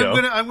get to go.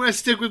 I'm gonna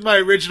stick with my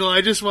original.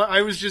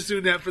 I was just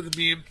doing that for the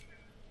meme.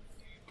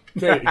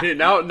 Okay,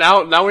 now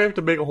we have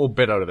to make a whole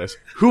bit out of this.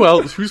 Who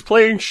else? Who's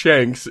playing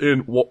Shanks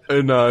in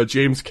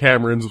James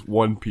Cameron's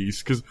One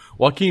Piece? Because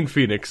Joaquin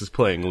Phoenix is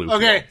playing Luffy.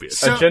 Okay,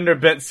 obviously. A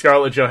gender-bent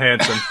Scarlett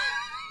Johansson.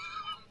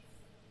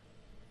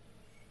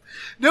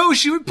 No,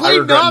 she would I play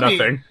regret Nami.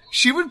 nothing.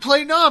 She would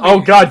play Nami.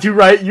 Oh God, you're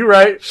right.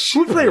 Who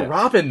would play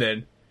Robin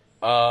then?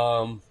 We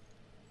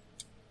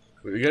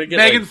gotta get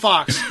Megan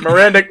Fox.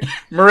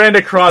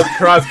 Miranda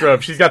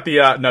Cosgrove. She's got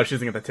the no, she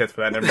doesn't get the tits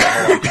for that. Never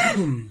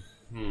mind.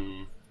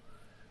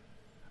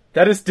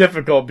 That is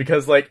difficult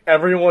because like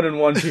everyone in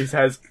One Piece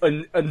has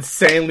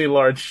insanely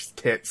large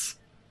tits.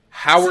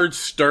 Howard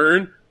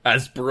Stern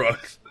as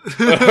Brooke.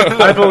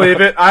 I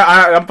believe it.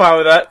 I'm fine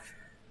with that.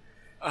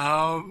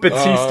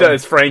 Batista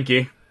is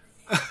Frankie.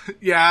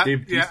 Yeah,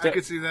 Dave yeah, I Bautista?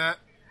 could see that.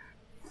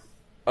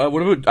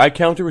 What about I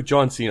counter with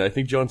John Cena? I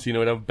think John Cena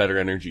would have better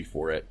energy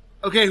for it.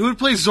 Okay, who would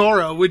play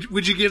Zorro?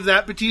 Would you give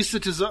that Batista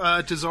to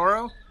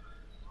Zorro?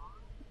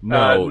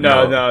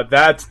 No.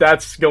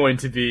 That's going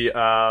to be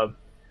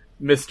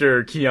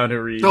Mr.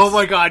 Keanu Reeves. Oh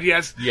my God,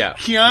 yes. Yeah.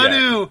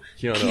 Keanu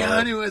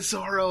Keanu. as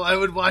Zorro. I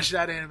would watch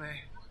that anime.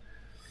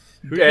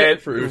 Who you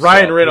get for Usopp?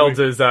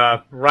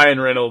 Ryan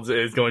Reynolds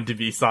is going to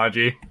be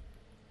Sanji.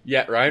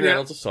 Yeah, Ryan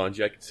Reynolds is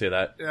Sanji. I can say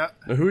that. Yeah.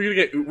 Now, who are you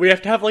gonna get? We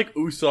have to have like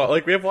Usopp.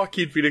 Like we have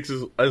Joaquin Phoenix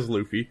as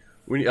Luffy.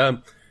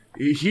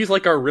 He's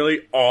like our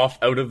really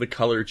out of the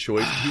color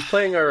choice. Who's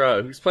playing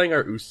our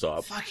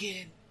Usopp?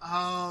 Fucking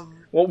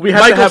Well, we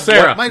have Michael to have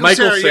Cera. Michael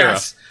Cera. Cera.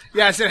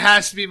 Yes, it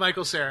has to be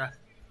Michael Cera.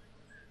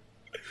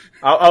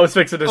 I was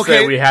fixing to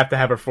Okay. say we have to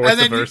have a forced And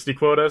then diversity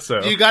quota.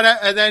 So You gotta,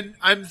 and then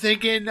I'm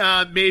thinking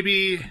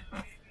maybe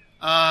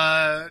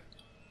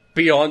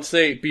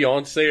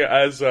Beyonce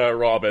as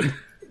Robin.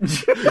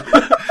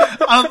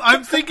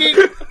 I'm thinking.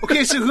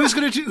 Okay, so who's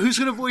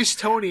gonna voice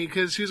Tony?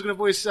 Because who's gonna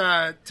voice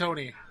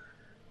Tony?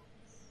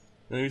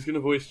 And who's gonna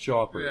voice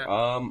Chopper?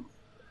 Yeah.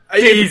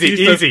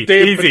 easy.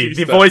 Dave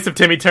The Bautista. voice of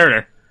Timmy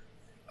Turner.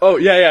 Oh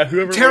yeah.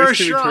 Whoever Tara voiced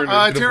Timmy Strong-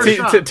 Turner is gonna Tara voice-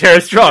 Strong.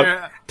 Tara Strong.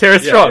 Yeah. Tara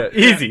Strong.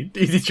 yeah.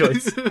 Easy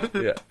choice.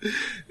 Yeah.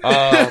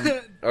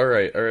 All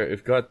right.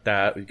 We've got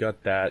that.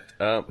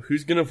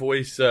 Who's gonna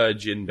voice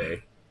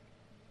Jinbei?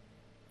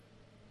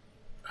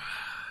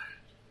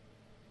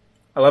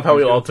 I love how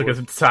we Who's all gonna took us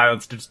in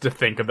silence just to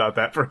think about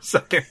that for a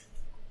second.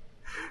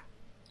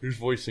 Who's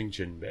voicing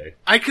Jinbei?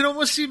 I can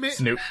almost see.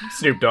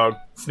 Snoop Dogg.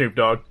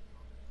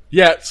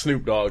 Yeah,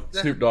 Snoop Dogg.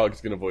 Snoop Dogg's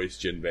gonna voice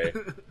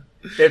Jinbei.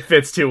 It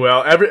fits too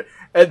well.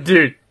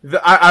 Dude,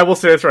 I will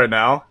say this right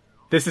now.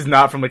 This is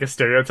not from like a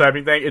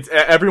stereotyping thing. It's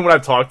everyone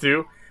I've talked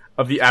to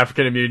of the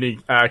African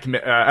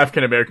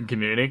American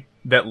community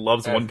that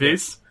loves One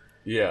Piece.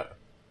 Yeah.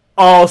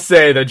 All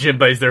say that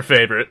Jinbei's their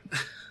favorite.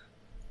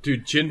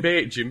 Dude,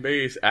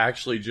 Jinbei is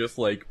actually just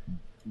like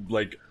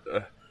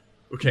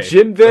Okay,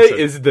 Jinbei listen.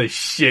 is the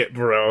shit,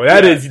 bro.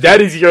 That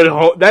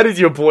is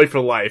your boy for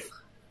life.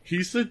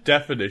 He's the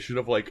definition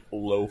of, like,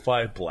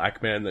 lo-fi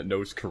black man that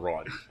knows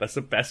karate. That's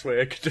the best way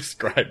I could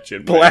describe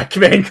Jinbei. Black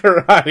man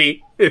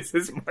karate is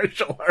his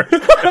martial art.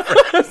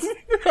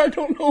 I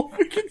don't know if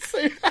we can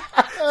say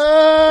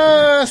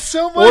that.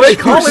 So much Well, they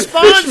for call it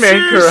sponsors. Fishman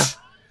karate.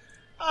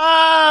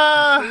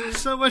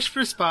 So much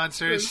for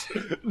sponsors.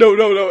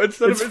 No.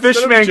 Instead It's of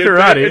Fishman Jinbei,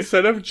 karate.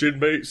 Instead of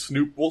Jinbei,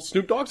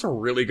 Snoop Dogg's a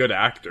really good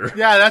actor.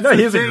 Yeah, that's No, the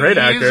he's a thing. great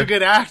He is actor. a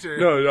good actor.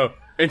 No.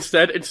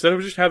 Instead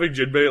of just having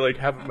Jinbei, like,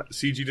 have him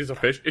CG'd as a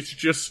fish, it's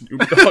just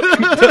Snoop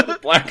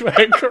Dogg black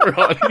man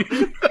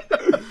karate.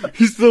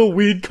 He's the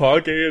weed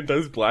Kage and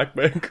does black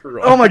man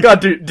karate. Oh my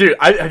god, dude!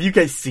 Have you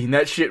guys seen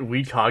that shit,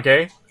 Weed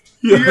Kage?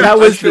 Yeah, that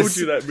was I showed the-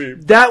 you that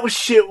meme. That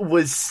shit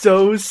was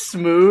so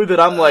smooth that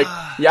I'm like,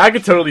 yeah, I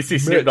could totally see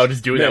Snoop Dogg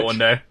just doing that one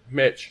day.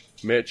 Mitch,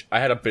 I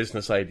had a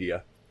business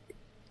idea.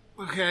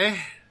 Okay.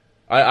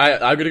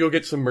 I'm gonna go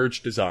get some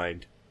merch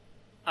designed.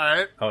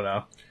 Alright. Oh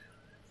no.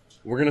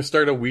 We're gonna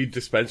start a weed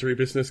dispensary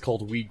business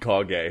called Weed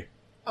Kage.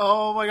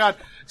 Oh my god.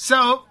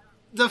 So,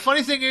 the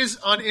funny thing is,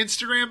 on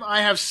Instagram,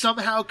 I have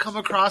somehow come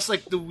across,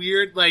 like, the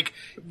weird, like,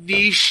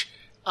 niche,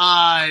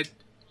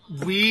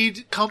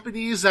 weed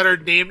companies that are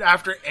named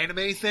after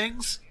anime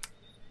things.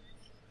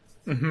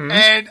 Mm-hmm.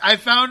 And I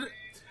found,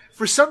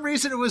 for some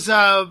reason, it was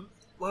a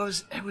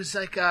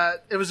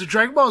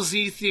Dragon Ball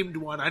Z themed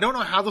one. I don't know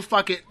how the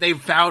fuck they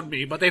found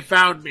me, but they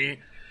found me.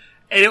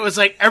 And it was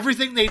like,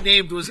 everything they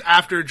named was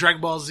after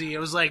Dragon Ball Z. It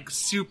was like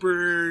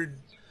super,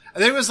 I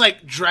think it was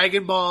like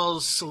Dragon Ball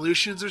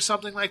Solutions or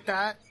something like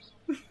that.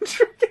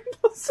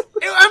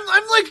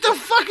 I'm like, the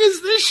fuck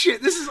is this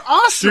shit? This is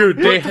awesome. Dude,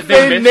 They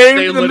they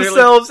named literally-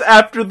 themselves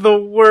after the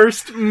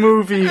worst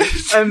movie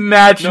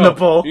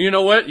imaginable. No, you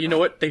know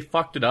what? They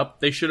fucked it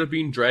up. They should have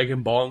been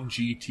Dragon Ball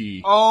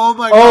GT. Oh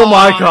my god. Oh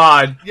my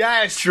god.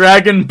 Yes.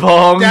 Dragon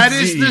Ball That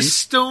Z. is the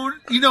stone.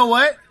 You know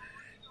what?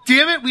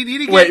 Damn it, we need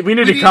to get... Wait, we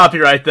need to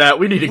copyright that.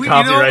 We need to you know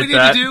what copyright we need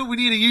that. to do? We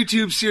need a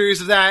YouTube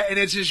series of that, and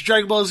it's just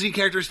Dragon Ball Z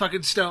characters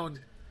fucking stoned.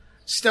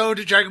 Stoned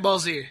to Dragon Ball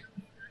Z.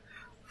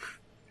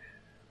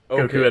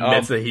 Goku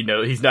admits that he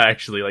knows he's not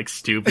actually like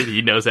stupid.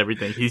 He knows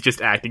everything. He's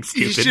just acting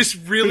stupid. He's just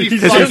really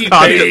He's fucking just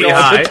constantly big.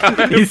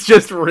 high. He's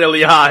just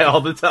really high all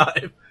the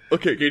time.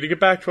 Okay, to get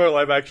back to our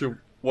live action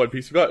One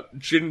Piece, we got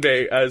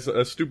Jinbei as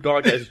Snoop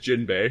Dogg as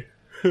Jinbei.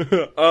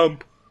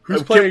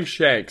 Who's playing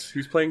Shanks?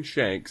 Who's playing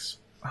Shanks?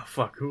 Oh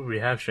fuck, who would we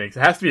have, Shanks?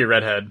 It has to be a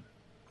redhead.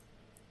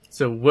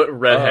 So what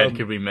redhead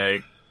could we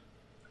make?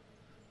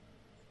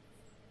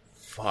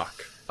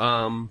 Fuck.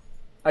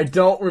 I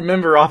don't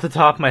remember off the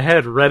top of my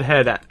head.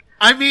 Redhead.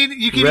 I mean,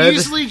 you can Red-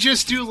 easily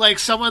just do like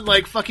someone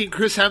like fucking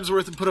Chris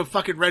Hemsworth and put a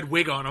fucking red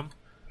wig on him.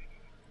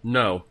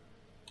 No.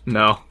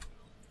 No.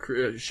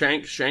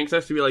 Shanks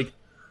has to be like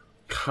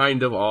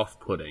kind of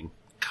off-putting.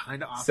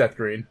 Kind of off. Seth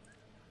Green.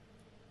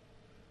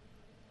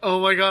 Oh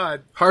my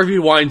god. Harvey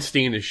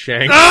Weinstein is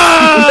Shanks.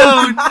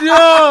 Oh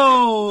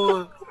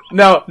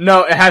no!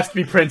 No, it has to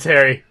be Prince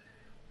Harry.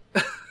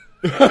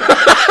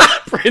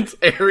 Prince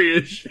Harry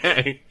is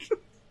Shanks.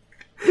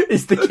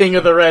 He's the king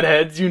of the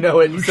redheads. You know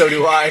it, and so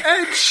do I.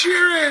 Ed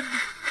Sheeran!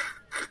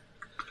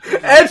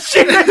 Ed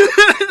Sheeran!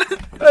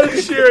 Ed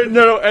Sheeran.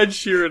 No, Ed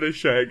Sheeran is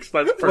Shanks.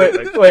 That's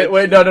perfect.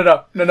 Wait,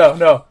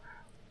 no.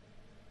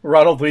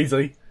 Ronald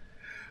Weasley.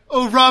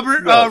 Oh,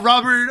 Robert, No.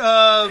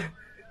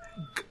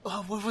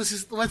 what's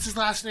his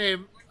last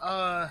name?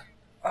 Oh,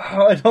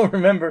 I don't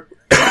remember.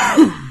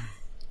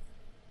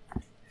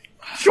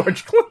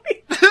 George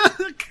Clooney.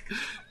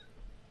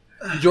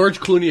 George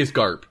Clooney is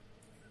Garp.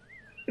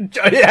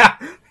 Yeah.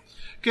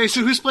 Okay,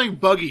 so who's playing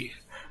Buggy?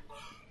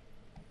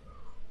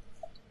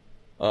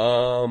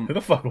 Who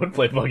the fuck would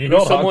play Buggy?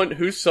 Hold on.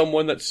 Who's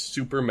someone that's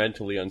super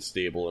mentally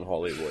unstable in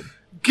Hollywood?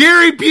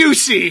 Gary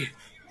Busey!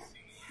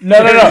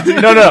 No.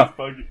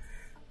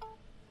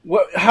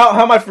 What? How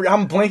am I?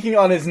 I'm blanking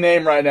on his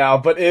name right now,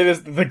 but it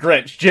is the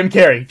Grinch. Jim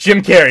Carrey.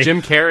 Jim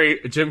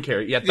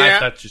Carrey. Yeah,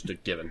 that's just a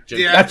given.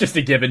 That's just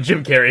a given.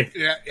 Jim Carrey.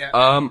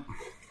 Yeah.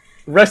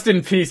 Rest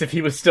in peace. If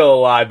he was still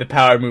alive, the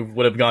power move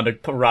would have gone to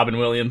Robin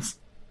Williams.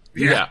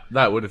 Yeah,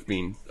 that would have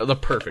been the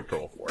perfect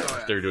role for it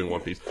if they were doing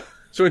One Piece.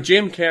 So in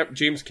James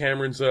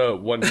Cameron's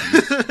One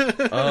Piece,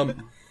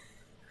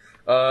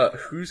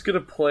 who's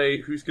gonna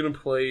play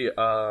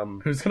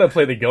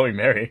the Going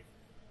Merry?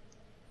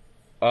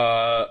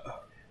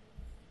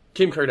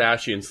 Kim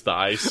Kardashian's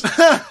thighs.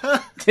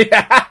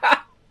 Yeah.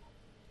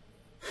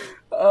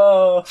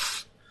 Oh.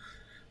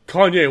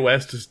 Kanye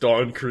West is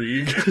Don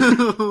Krieg.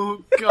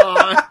 Oh,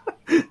 God.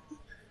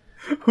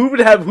 Who would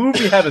we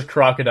have as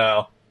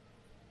Crocodile?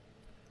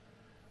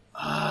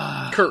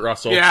 Kurt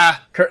Russell. Yeah.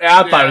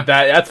 I'm fine with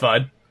that. That's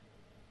fine.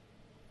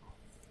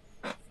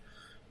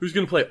 Who's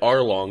gonna play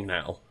Arlong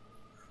now?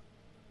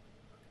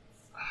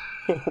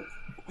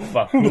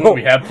 Fuck. Who would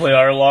we have play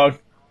Arlong?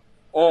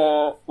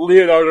 Oh,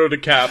 Leonardo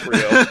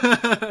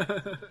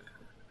DiCaprio.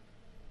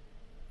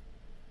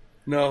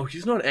 No,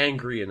 he's not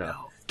angry enough.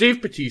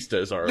 Dave Bautista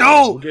is Arlong.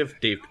 No! We'll give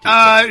Dave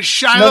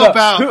Bautista.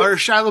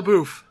 Shia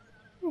LaBeouf.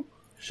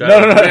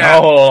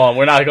 No. Hold on.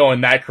 We're not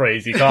going that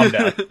crazy. Calm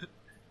down.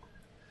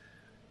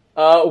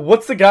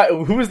 What's the guy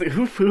who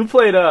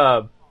played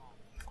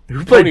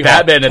Tony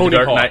Batman Hawk. in The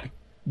Dark Hawk. Knight?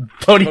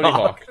 Tony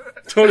Hawk.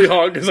 Tony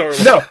Hawk is our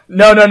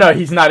No.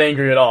 He's not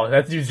angry at all.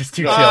 That dude's just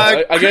too chill.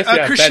 I guess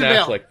Ben Christian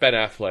Bale.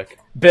 Affleck.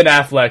 Ben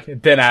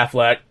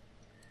Affleck.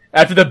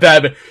 After the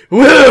Batman.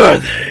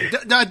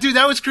 Dude,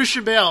 that was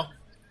Christian Bale.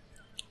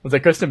 Was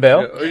that Kristen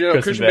Bale?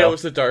 Christian Bale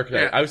was The Dark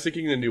Knight. Yeah. I was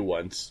thinking the new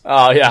ones.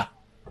 Oh, yeah.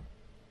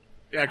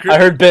 Yeah, I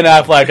heard Ben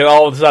Affleck, and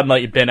all of a sudden,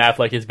 like, Ben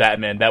Affleck is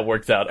Batman. That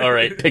works out. All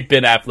right, pick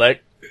Ben Affleck.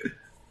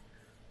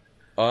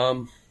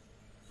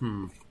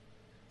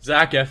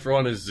 Zac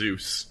Efron is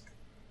Zeus.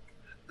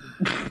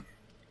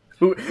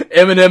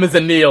 Eminem is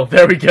a Neil.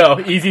 There we go.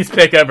 Easiest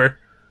pick ever.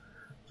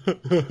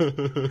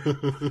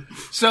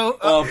 So,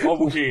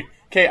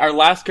 Okay, our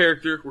last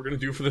character we're gonna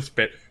do for this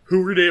bit.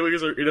 Who we're naming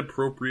is our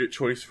inappropriate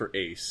choice for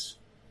Ace.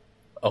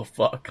 Oh,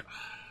 fuck.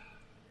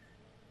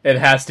 It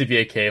has to be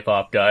a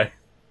K-pop guy.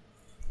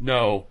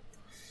 No.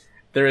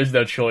 There is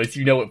no choice.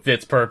 You know it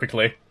fits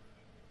perfectly.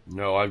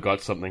 No, I've got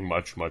something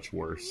much, much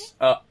worse.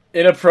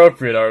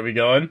 Inappropriate, are we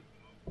going?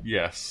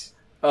 Yes.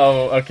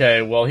 Oh,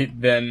 okay. Well,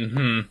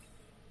 You're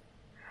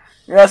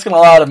asking a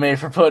lot of me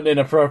for putting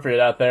inappropriate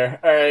out there.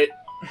 Alright.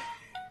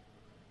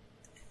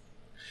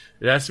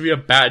 It has to be a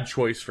bad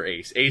choice for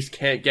Ace. Ace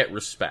can't get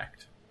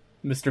respect.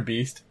 Mr.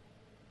 Beast.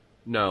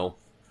 No.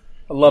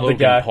 I love Logan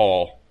the guy.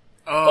 Paul.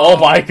 Oh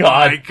my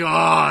god. My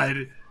God.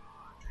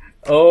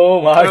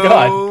 Oh my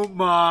god. Oh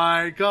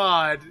my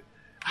God.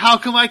 How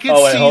come I can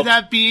wait, see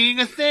that being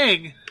a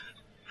thing?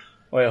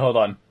 Wait, hold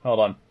on.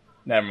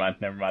 Never mind.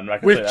 I'm not gonna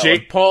say With that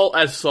Jake Paul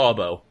as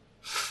Sabo.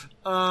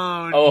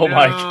 Oh, no.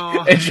 my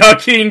god. And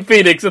Joaquin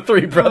Phoenix, the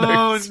Three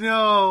Brothers.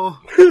 Oh,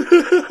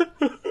 no.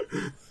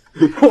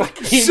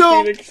 Joaquin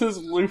So- Phoenix is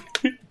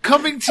Luffy.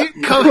 Coming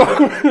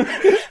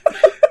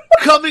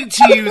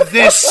to you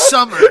this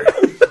summer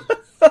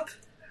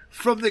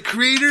from the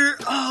creator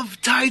of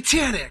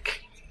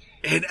Titanic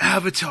and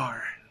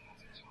Avatar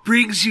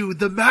brings you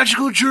the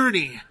magical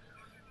journey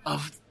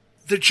of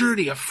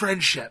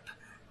friendship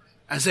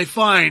as they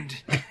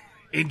find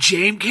in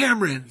James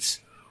Cameron's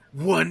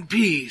One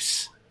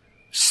Piece,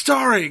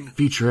 starring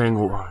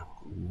Featuring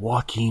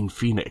Joaquin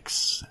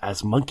Phoenix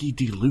as Monkey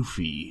D.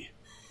 Luffy,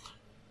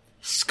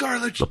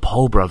 Scarlett the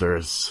Paul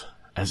brothers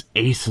as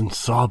Ace and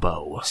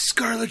Sabo,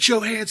 Scarlett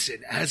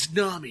Johansson as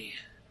Nami,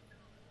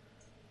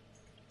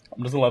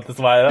 I'm just gonna let this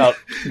ride out.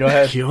 Go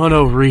ahead.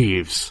 Keanu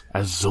Reeves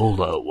as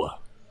Zolo,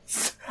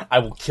 I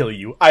will kill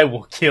you. I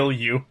will kill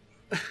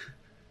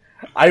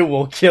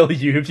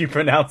you if you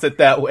pronounce it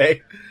that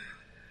way.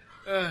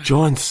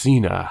 John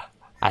Cena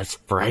as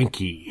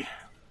Frankie,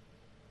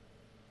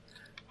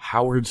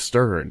 Howard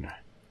Stern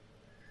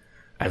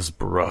as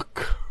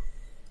Brooke,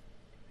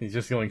 He's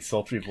just going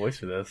sultry voice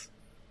for this.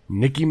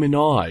 Nicki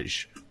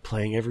Minaj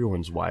playing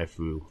everyone's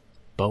waifu,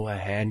 Boa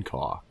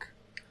Hancock.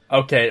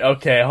 Okay,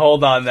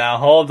 hold on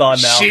now.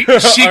 She can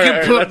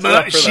Alright, put that's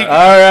enough for that.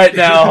 Alright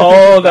now,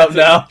 hold up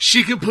now.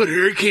 She can put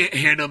her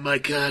hand on my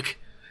cock.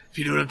 If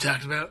you know what I'm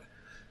talking about.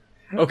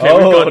 Okay,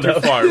 we've gone too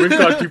far. We've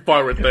gone too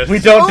far with this. We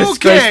don't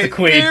disgrace Okay, the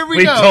queen. there we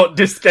We go. don't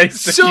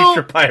disgrace the So-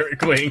 future pirate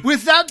queen.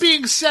 With that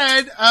being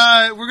said,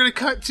 we're gonna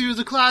cut to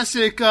the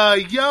classic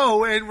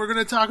Yo, and we're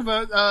gonna talk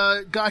about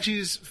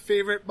Gachi's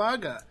favorite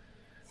manga.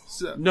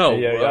 So, No,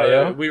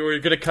 Yeah. we were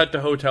going to cut to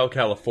Hotel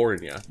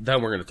California.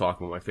 Then we're going to talk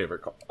about my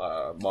favorite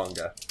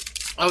manga.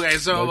 okay,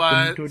 so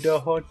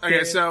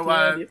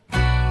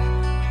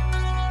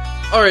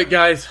Alright,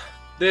 guys.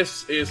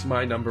 This is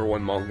my number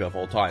one manga of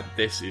all time.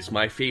 This is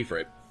my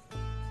favorite.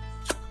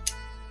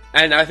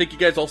 And I think you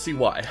guys all see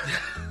why.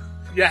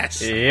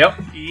 yes, Yep.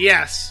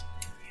 yes,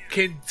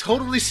 can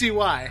totally see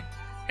why.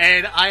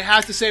 And I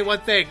have to say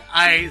one thing: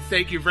 I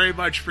thank you very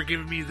much for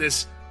giving me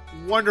this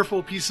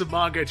wonderful piece of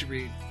manga to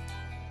read.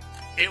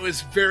 It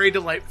was very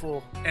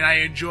delightful, and I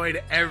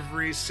enjoyed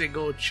every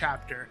single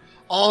chapter.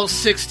 All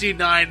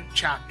 69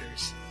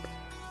 chapters.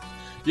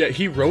 Yeah,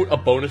 he wrote a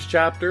bonus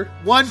chapter.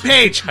 One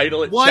page.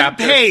 Title it one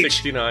Chapter page.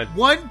 69.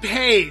 One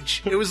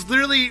page. It was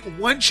literally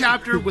one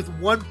chapter with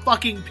one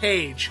fucking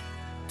page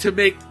to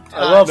make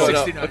I love it.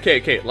 69.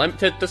 Okay.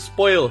 Let me to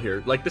spoil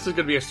here. Like, this is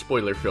going to be a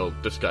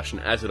spoiler-filled discussion,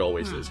 as it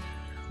always is.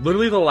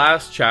 Literally, the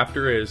last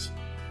chapter is,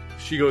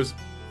 she goes,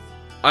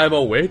 "I'm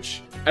a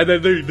witch," and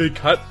then they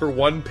cut for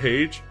one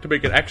page to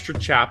make an extra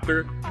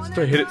chapter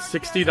to hit it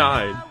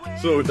 69,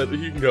 so that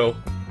you can go,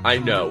 "I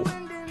know,"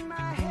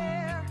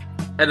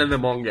 and then the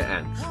manga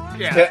ends.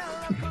 Yeah.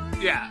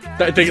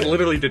 Yeah. They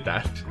literally did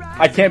that.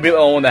 I can't be the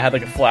only one that had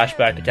like a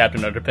flashback to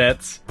Captain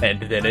Underpants,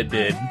 and then it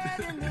did.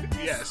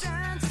 Yes.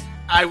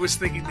 I was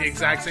thinking the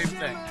exact same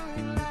thing.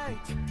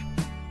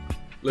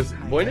 Listen,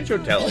 Voynich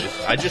Hotel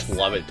I just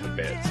love it to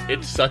bits.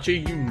 It's such a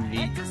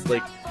unique,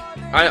 like,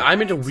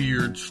 I'm into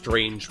weird,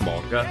 strange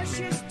manga.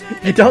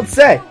 You don't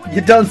say.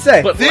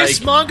 But But This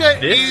like, manga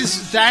this-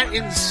 is that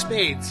in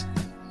spades.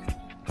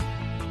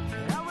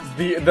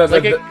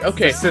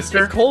 The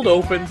sister. It cold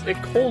opens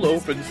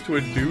to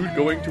a dude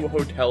going to a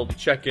hotel to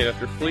check in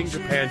after fleeing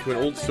Japan to an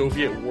old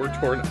Soviet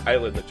war-torn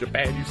island that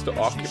Japan used to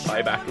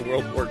occupy back in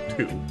World War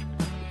II.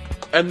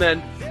 And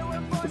then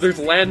there's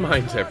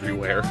landmines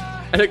everywhere,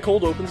 and it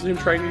cold opens to him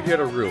trying to get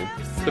a room.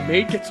 The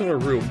maid gets in a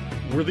room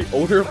where the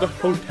owner of the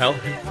hotel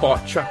had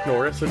fought Chuck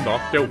Norris and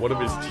knocked out one of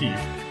his teeth.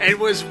 And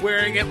was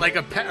wearing it like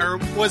or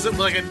was it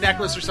like a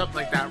necklace or something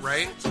like that,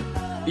 right?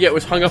 Yeah, it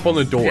was hung up on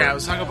the door. Yeah, it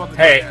was hung up on the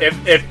door. Hey,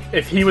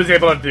 if he was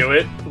able to do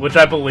it, which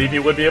I believe he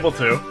would be able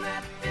to,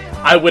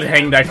 I would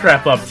hang that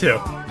crap up too.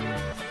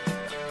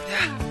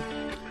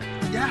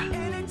 Yeah.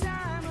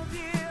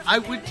 I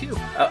would too.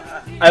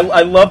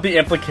 I love the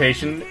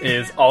implication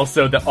is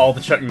also that all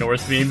the Chuck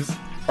Norris memes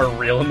are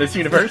real in this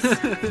universe.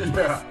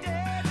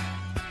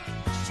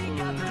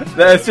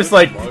 That's just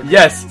like,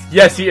 yes,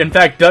 he in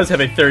fact does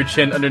have a third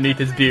chin underneath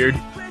his beard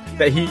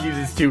that he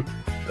uses to,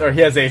 or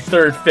he has a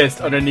third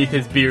fist underneath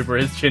his beard where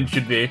his chin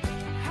should be.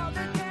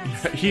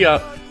 He's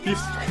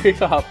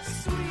straight up,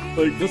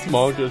 like, this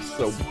manga is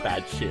so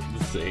bad shit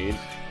insane.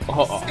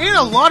 And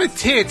a lot of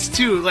tits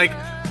too, like,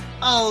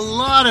 a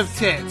lot of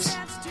tits.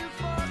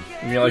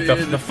 You mean like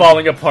the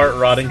falling apart,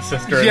 rotting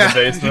sister in the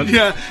basement?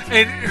 Yeah,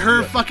 and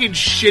her fucking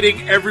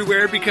shitting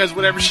everywhere because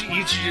whatever she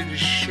eats, she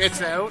just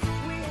shits out.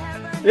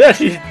 Yeah,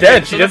 she's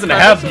dead. She doesn't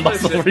have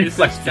muscle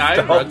reflexes.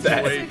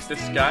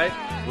 This guy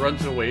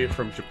runs away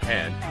from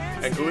Japan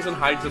and goes and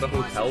hides in a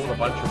hotel with a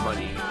bunch of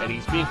money, and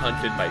he's being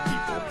hunted by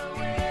people.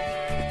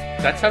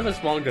 That's how this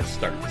manga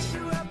starts.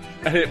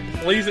 And it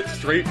plays it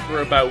straight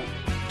for about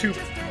two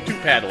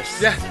panels.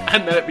 Yeah.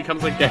 And then it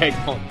becomes a gag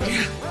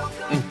manga.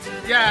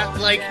 Yeah,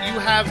 like you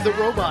have the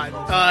robot,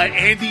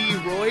 Andy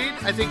Royd,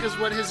 I think is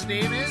what his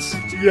name is.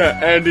 Yeah,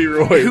 Andy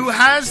Royd. Who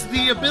has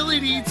the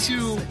ability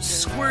to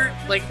squirt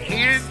like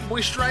hand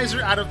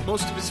moisturizer out of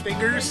most of his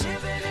fingers.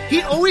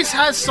 He always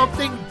has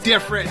something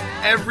different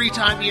every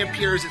time he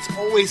appears. It's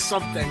always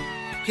something.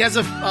 He has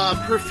a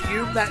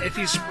perfume that if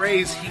he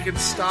sprays, he can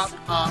stop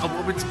a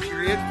woman's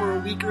period for a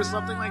week or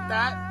something like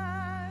that.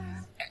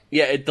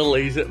 Yeah, it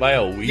delays it by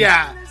a week.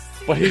 Yeah.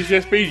 But he's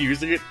just been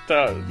using it.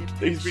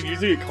 He's been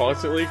using it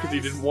constantly because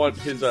he didn't want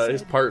his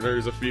partner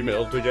as a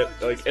female to get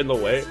like in the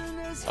way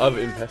of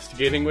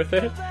investigating with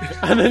it.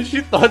 And then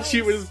she thought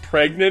she was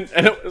pregnant,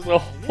 and it was a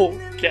whole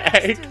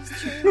gag.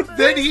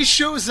 Then he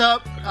shows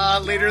up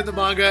later in the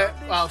manga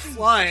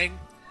flying.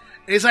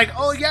 And he's like,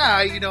 "Oh yeah,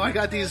 I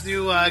got these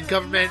new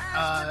government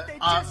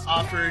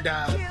offered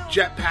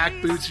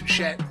jetpack boots and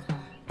shit."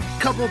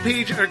 Couple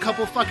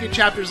fucking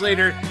chapters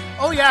later,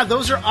 oh yeah,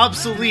 those are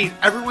obsolete.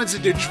 Everyone's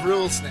into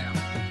drills now.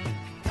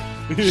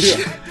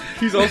 Yeah.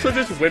 He's also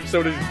just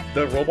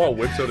the robot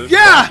whips out his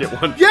cock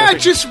at one point.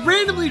 just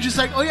randomly, just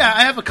like, oh yeah,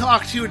 I have a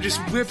cock too, and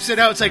just whips it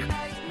out. It's like,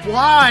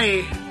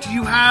 why do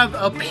you have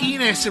a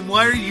penis, and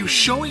why are you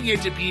showing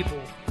it to people?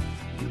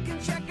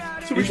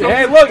 So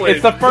hey, look,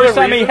 it's the first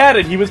time he had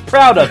it. He was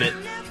proud of it.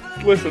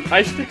 Listen,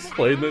 I should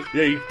explain this.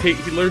 Yeah, he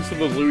learns from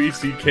the Louis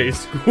C.K.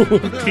 school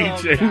of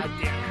teaching.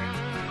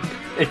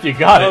 If you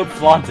got it,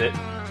 flaunt it.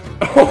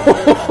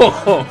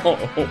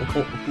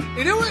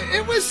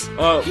 It was.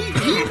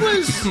 He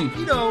was.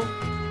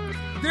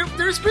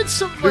 There's been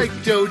some like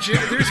dojo.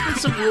 There's been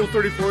some Rule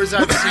 34s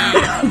I've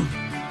seen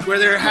where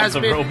there has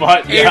been a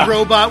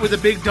robot with a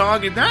big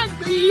dong, and that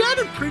he had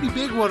a pretty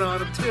big one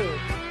on him too.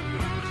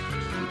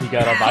 He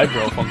got a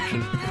vibro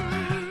function.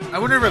 I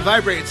wonder if it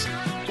vibrates.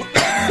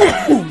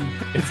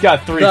 It's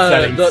got 3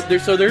 settings.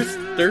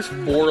 There's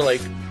 4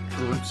 like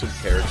groups of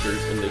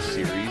characters in this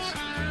series.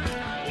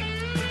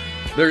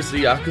 There's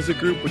the Yakuza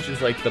group, which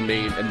is like the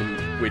main, and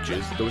the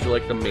witches. Those are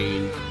like the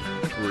main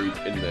group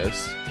in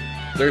this.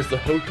 There's the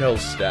hotel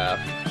staff,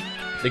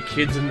 the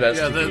kids'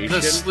 investigation,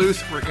 the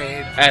sleuth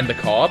brigade, and the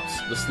cops.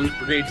 The sleuth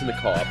brigades and the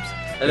cops,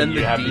 and then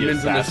the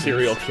demons and the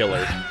serial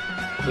killer.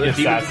 The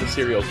demons and the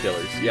serial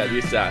killers. Yeah, the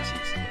assassins.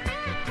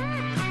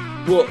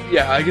 Well,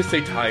 yeah, I guess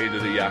they tie into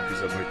the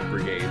Yakuza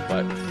brigade,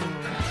 but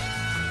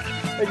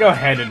they go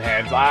hand in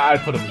hand. So I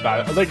put them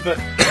about it. Like the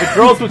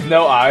girls with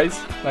no eyes,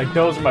 like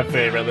those are my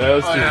favorite.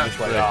 Those two are just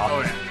like,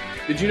 oh. Yeah.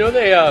 Did you know the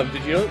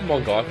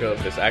mangaka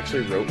of this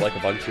actually wrote like a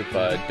bunch of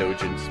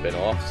Dojin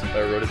spin-offs?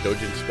 Wrote a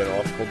Dojin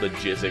spin-off called the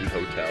Jizzing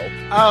Hotel.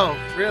 Oh,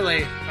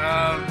 really?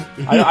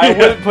 I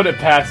wouldn't put it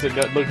past it.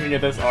 Looking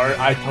at this art,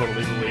 I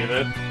totally believe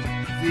it.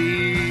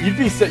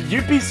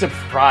 You'd be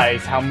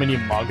surprised how many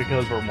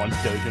mangakas were once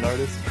Dojin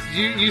artists.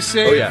 You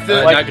say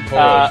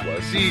Nagatoro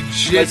was the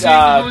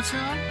Jizzing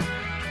Hotel?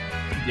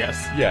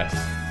 Yes.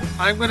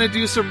 I'm gonna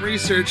do some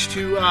research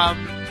to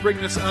bring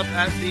this up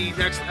at the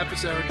next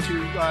episode to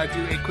do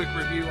a quick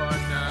review on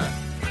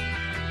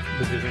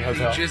the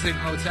Jizzing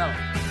Hotel.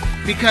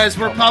 Because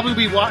we're probably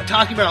be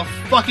talking about a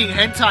fucking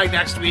hentai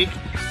next week,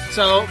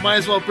 so might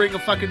as well bring a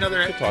fucking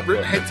another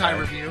hentai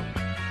review.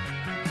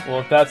 Well,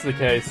 if that's the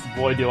case,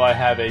 boy, do I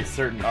have a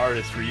certain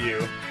artist for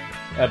you.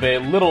 I have a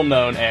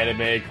little-known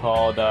anime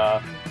called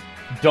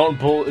Don't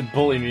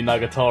Bully Me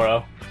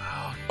Nagatoro.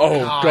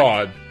 Oh,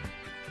 God.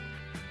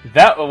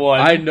 That one...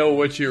 I know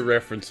what you're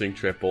referencing,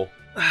 Triple.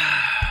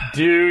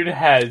 Dude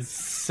has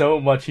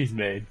so much he's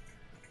made.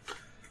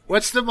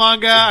 What's the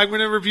manga? I'm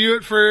going to review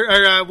it for.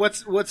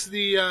 What's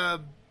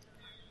the?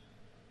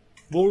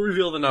 We'll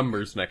reveal the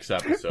numbers next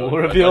episode.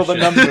 We'll reveal the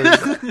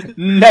numbers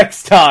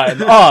next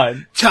time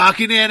on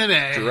Talking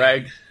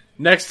Anime.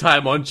 Next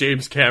time on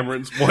James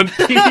Cameron's One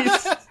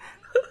Piece.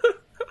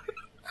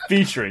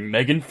 Featuring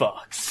Megan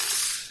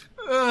Fox.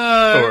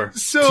 For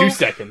 2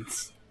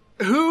 seconds.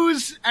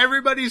 Who's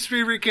everybody's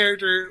favorite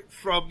character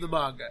from the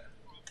manga?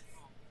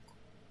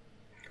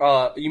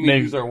 You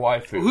mean who's our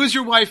waifu? Who's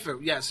your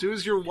waifu? Yes,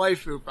 who's your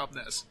waifu from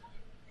this?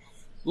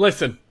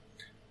 Listen,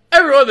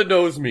 everyone that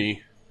knows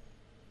me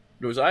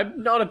knows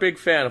I'm not a big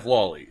fan of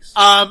lollies.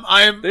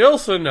 They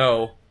also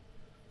know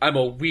I'm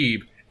a weeb,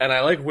 and I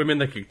like women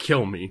that can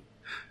kill me.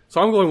 So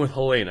I'm going with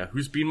Helena,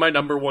 who's been my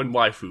number 1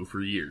 waifu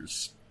for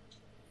years.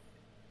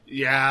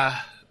 Yeah,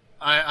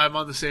 I'm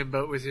on the same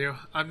boat with you.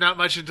 I'm not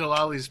much into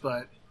lollies,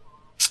 but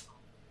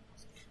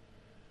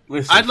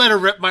listen, I'd let her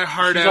rip my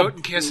heart out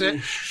and kiss it.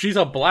 She's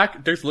a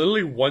black... There's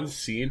literally one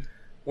scene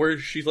where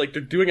she's, like,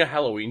 they're doing a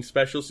Halloween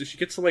special, so she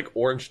gets some, like,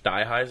 orange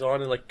dye-highs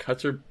on and, like,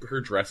 cuts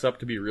her dress up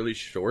to be really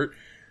short.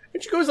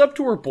 And she goes up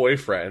to her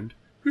boyfriend,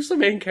 who's the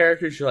main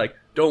character. She's like,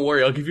 don't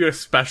worry, I'll give you a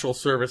special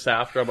service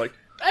after. I'm like,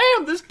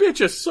 damn, this bitch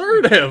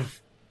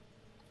assertive.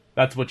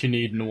 That's what you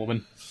need in a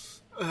woman.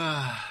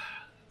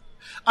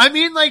 I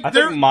mean, like,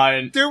 there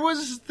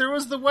was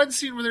the one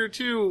scene where there were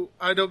two.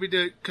 I don't mean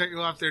to cut you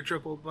off there,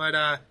 Triple,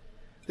 but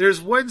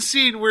there's one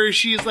scene where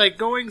she's like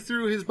going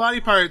through his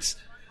body parts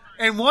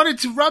and wanted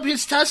to rub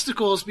his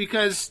testicles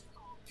because,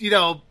 you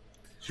know,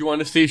 she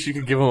wanted to see if she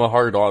could give him a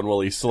hard on while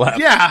he slept.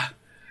 Yeah,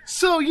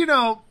 so you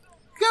know,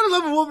 you gotta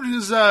love a woman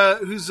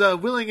who's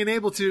willing and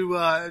able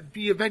to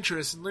be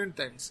adventurous and learn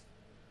things.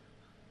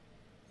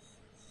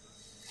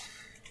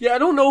 Yeah, I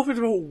don't know if it's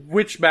about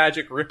witch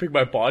magic ripping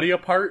my body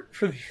apart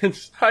from the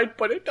inside,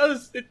 but it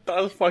does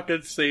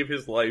fucking save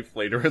his life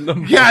later in the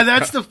movie. Yeah,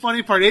 that's the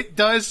funny part. It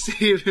does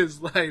save his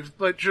life.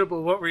 But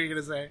Triple, what were you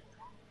gonna say?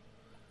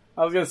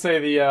 I was gonna say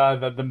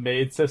the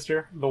maid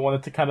sister, the one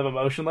that's kind of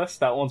emotionless.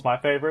 That one's my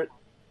favorite.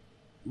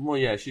 Well,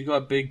 yeah, she's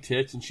got big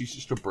tits and she's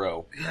just a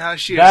bro. Yeah,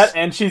 she is. That,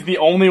 and she's the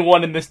only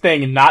one in this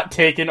thing not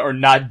taken or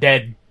not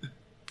dead.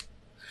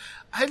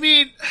 I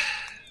mean,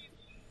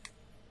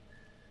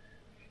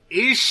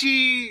 is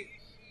she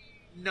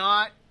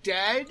not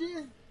dead?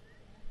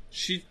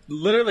 She's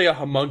literally a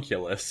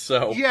homunculus,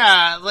 so...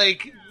 Yeah,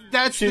 like,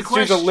 that's the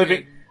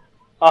question.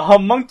 A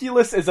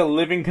homunculus is a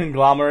living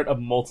conglomerate of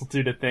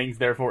multitude of things,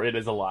 therefore it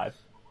is alive.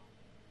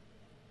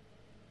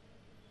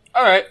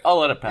 Alright, I'll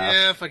let it pass.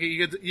 Yeah, fuck it.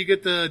 You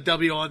get the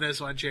W on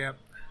this one, champ.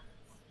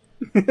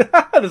 This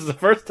is the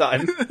first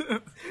time.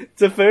 It's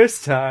the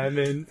first time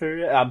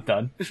I'm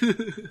done.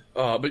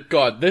 But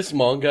God, this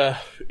manga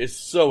is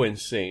so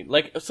insane.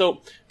 Like,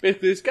 so,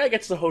 basically this guy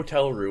gets the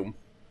hotel room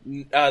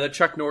that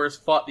Chuck Norris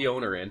fought the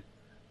owner in.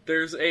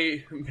 There's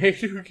a maid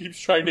who keeps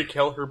trying to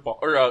kill her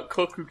or a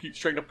cook who keeps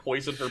trying to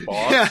poison her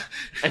boss. Yeah.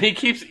 And he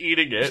keeps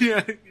eating it.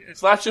 Yeah.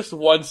 So that's just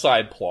one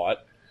side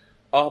plot.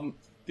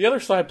 The other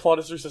side plot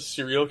is there's a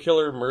serial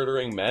killer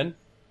murdering men.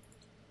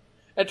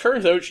 It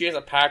turns out she has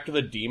a pact with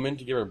a demon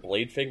to give her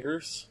blade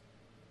fingers.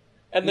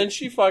 And then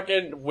she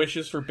fucking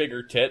wishes for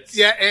bigger tits.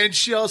 Yeah, and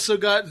she also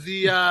got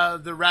the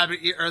rabbit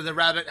or the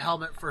rabbit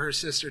helmet for her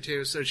sister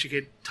too, so she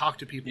could talk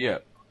to people. Yeah.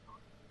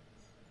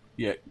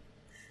 Yeah.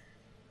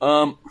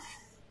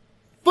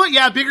 But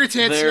yeah, bigger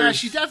tits. There's... Yeah,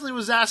 she definitely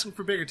was asking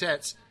for bigger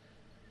tits.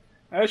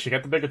 Yeah, she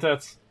got the bigger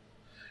tits.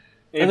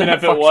 And Even then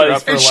if it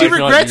was, and she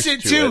regrets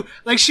it too.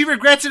 Like she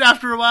regrets it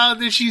after a while,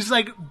 and then she's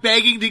like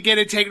begging to get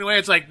it taken away.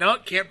 It's like, no,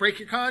 can't break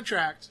your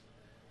contract.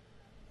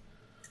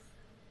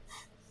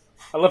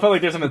 I love how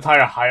like there's an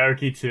entire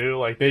hierarchy too.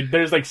 Like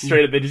there's like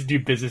straight up they just do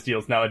business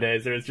deals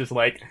nowadays. There's just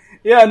like,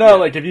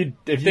 like if you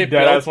dead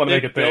ass want to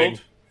make a thing.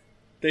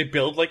 They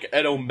build like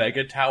an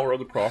Omega Tower on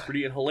the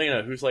property, and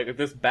Helena, who's like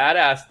this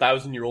badass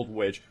 1,000-year-old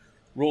witch,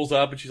 rolls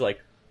up and she's like,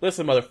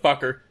 "Listen,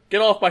 motherfucker,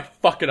 get off my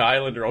fucking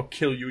island, or I'll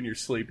kill you in your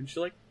sleep." And she's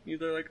like,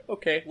 "They're like,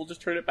 okay, we'll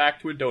just turn it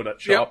back to a donut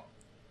shop."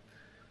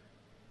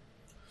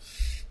 Yep.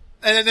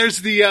 And then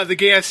there's the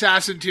gay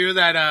assassin too.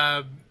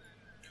 That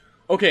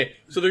Okay,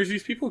 so there's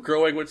these people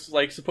growing what's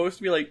like supposed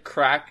to be like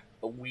crack,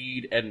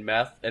 weed, and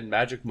meth and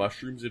magic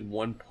mushrooms in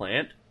one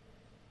plant,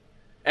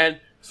 and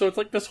so it's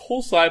like this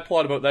whole side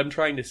plot about them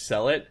trying to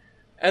sell it,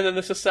 and then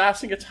this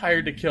assassin gets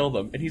hired to kill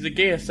them, and he's a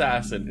gay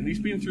assassin, and he's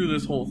been through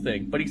this whole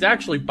thing, but he's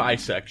actually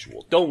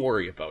bisexual. Don't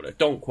worry about it.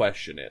 Don't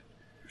question it.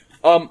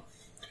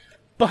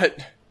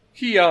 But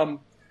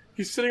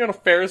he's sitting on a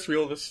Ferris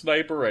wheel with a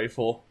sniper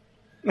rifle,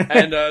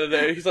 and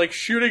he's like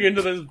shooting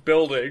into this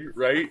building,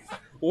 right?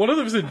 One of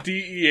them is a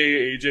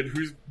DEA agent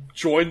who's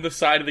joined the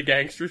side of the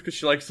gangsters because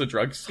she likes the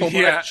drugs so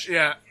much.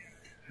 Yeah.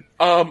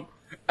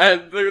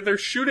 And they're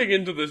shooting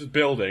into this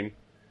building.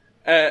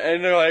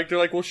 And they're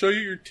like, we'll show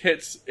you your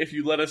tits if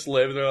you let us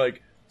live. And they're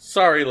like,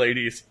 sorry,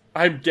 ladies,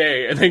 I'm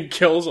gay, and then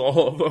kills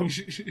all of them.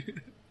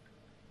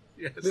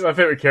 Yes. I think my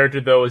favorite character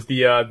though is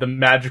the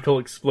magical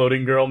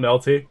exploding girl,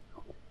 Melty.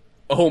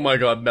 Oh my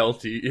god,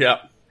 Melty, yeah.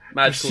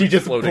 Magical she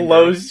just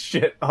blows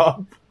shit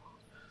up.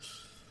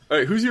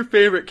 Alright, who's your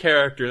favorite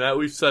character? Now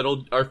we've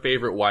settled our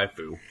favorite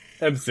waifu.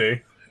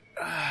 MC.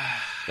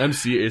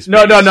 MC is...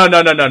 No.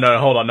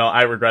 Hold on. No,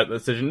 I regret the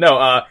decision.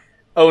 No,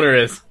 Owner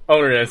is.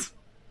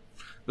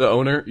 The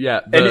owner? Yeah.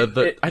 And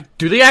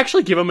do they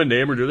actually give him a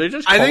name, or do they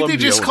just call him the owner? I think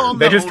they just call him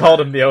They the just owner.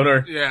 called him the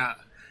owner. Yeah.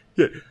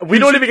 Yeah. We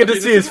don't even get to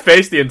see his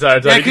face the entire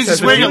time. Yeah, He because just he's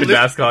has a wearing a stupid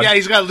mask on. Yeah,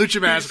 he's got a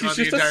lucha mask He's on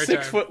the just a entire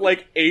 6 time.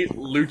 foot, 8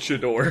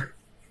 luchador.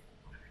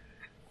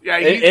 Yeah,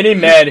 Any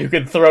man who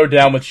can throw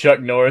down with Chuck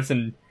Norris,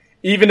 and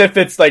even if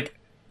it's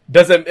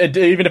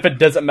even if it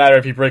doesn't matter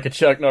if you break a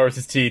Chuck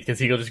Norris's teeth, because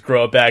he'll just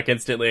grow it back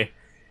instantly,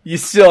 you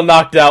still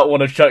knocked out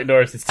one of Chuck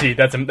Norris's teeth.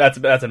 That's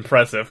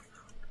impressive.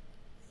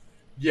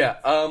 Yeah,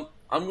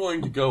 I'm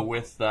going to go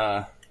with,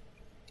 oh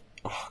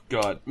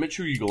god, Mitch,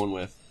 who are you going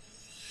with?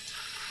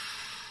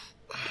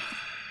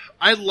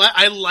 I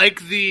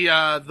like the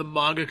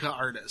mangaka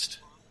artist.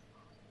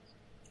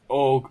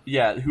 Oh,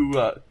 yeah,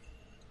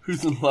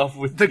 who's in love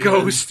with The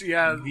ghost,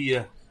 yeah.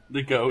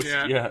 The ghost,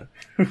 yeah.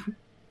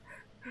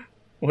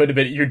 Wait a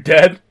minute, you're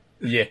dead?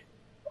 Yeah.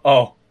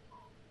 Oh.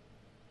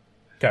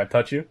 Can I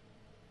touch you?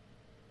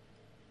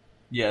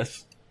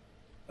 Yes.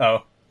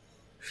 Oh.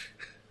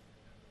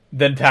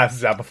 Then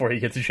passes out before he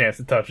gets a chance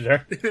to touch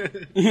her.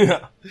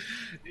 Yeah.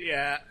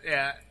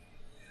 Yeah.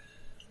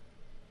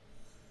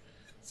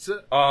 So,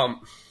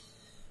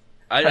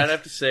 I'd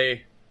have to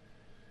say,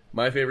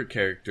 my favorite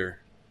character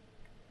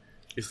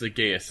is the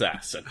gay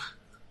assassin.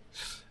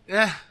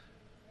 yeah.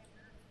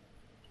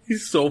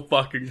 He's so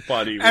fucking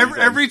funny.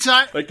 Every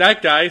time,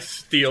 that guy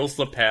steals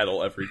the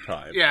panel every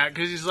time. yeah,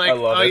 because he's I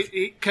love it.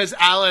 because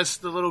Alice,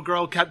 the little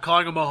girl, kept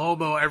calling him a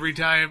homo every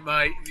time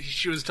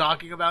she was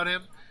talking about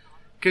him.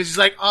 Because he's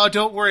like, oh,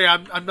 don't worry,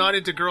 I'm not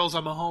into girls,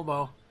 I'm a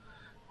homo.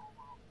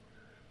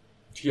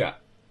 Yeah.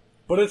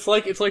 But it's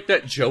like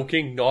that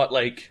joking, not...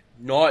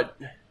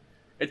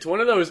 It's one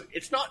of those...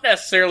 It's not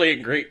necessarily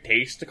in great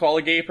taste to call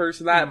a gay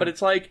person that, but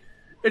it's like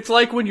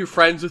when you're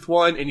friends with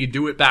one and you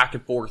do it back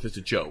and forth as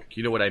a joke.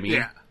 You know what I mean?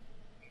 Yeah.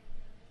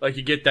 Like,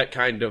 you get that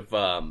kind of,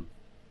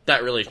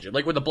 that relationship.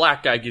 Like when the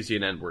black guy gives you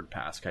an N-word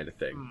pass kind of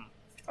thing.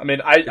 I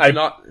mean,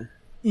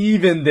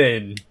 even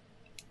then...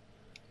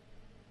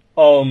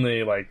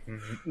 Only,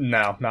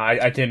 no, I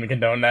can't even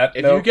condone that.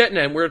 If you get an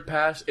N-word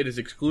pass, it is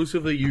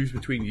exclusively used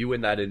between you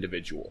and that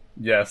individual.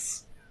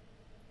 Yes.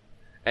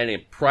 And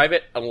in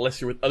private, unless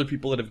you're with other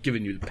people that have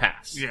given you the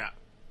pass. Yeah.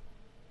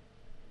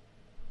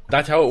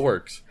 That's how it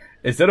works.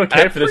 Is it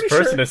okay I'm for this pretty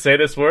person sure- to say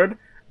this word?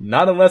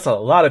 Not unless a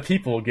lot of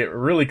people get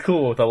really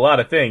cool with a lot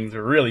of things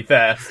really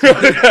fast.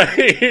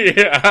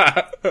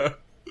 Yeah.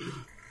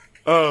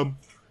 But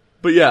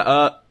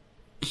yeah,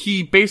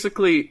 he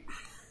basically...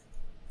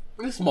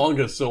 This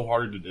manga is so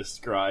hard to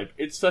describe.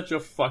 It's such a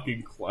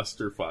fucking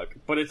clusterfuck,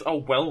 but it's a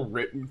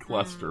well-written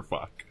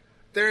clusterfuck.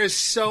 There is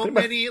so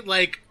many,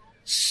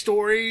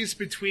 stories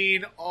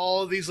between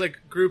all these,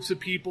 groups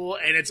of people,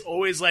 and it's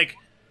always,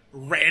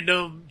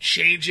 random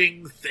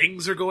changing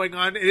things are going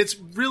on. And it's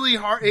really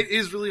hard. It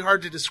is really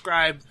hard to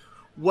describe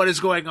what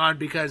is going on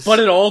because... But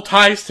it all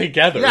ties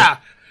together. Yeah.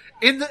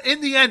 In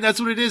the end,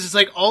 that's what it is.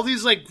 It's all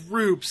these,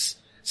 groups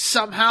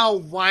somehow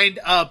wind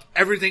up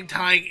everything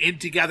tying in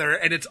together,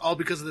 and it's all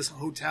because of this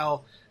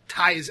hotel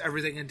ties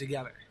everything in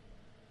together.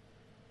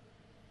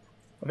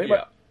 I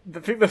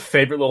think the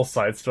favorite little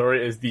side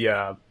story is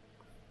the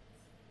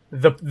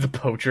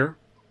poacher.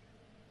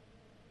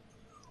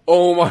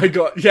 Oh my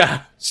god,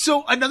 yeah.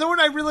 So another one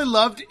I really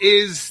loved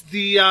is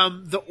the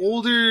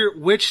older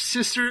witch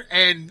sister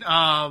and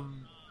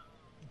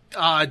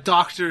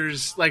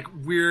doctor's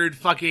weird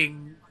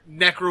fucking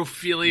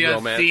necrophilia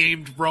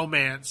themed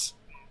romance.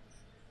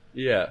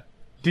 Yeah.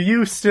 Do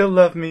you still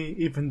love me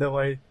even though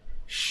I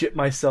shit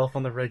myself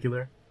on the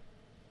regular?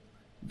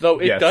 Though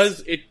it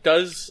Yes.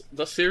 does,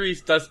 the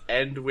series does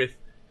end with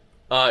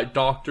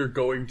Doctor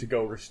going to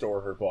go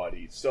restore her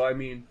body. So, I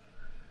mean...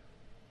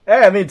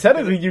 Hey, I mean,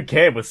 technically you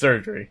can with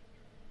surgery.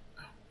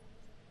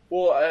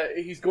 Well,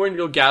 he's going to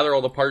go gather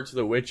all the parts of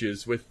the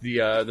witches with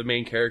the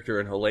main character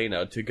and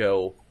Helena to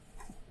go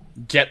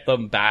get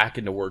them back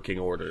into working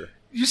order.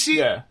 You see,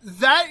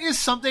 that is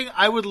something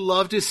I would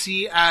love to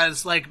see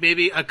as,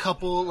 maybe a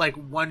couple,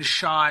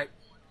 one-shot,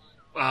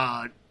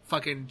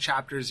 fucking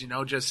chapters,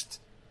 just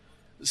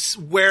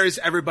where is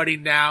everybody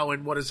now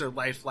and what is their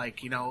life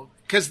like,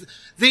 Because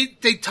they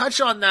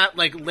touch on that,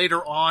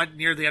 later on,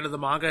 near the end of the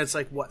manga. It's,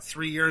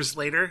 3 years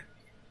later?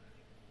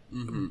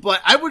 Mm-hmm.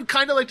 But I would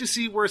kind of like to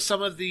see where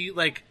some of the,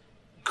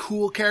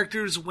 cool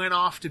characters went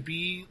off to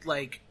be,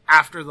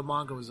 after the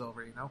manga was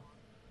over,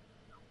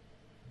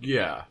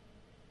 Yeah.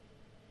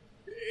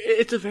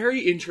 It's a very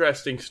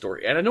interesting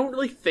story, and I don't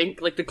really think,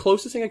 the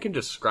closest thing I can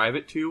describe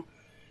it to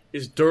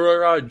is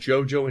Durara,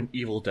 Jojo, and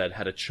Evil Dead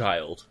had a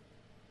child.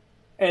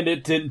 And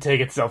it didn't take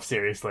itself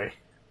seriously.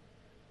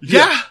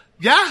 Yeah.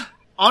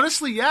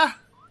 Honestly, yeah.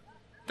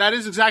 That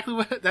is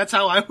exactly that's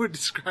how I would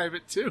describe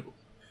it, too.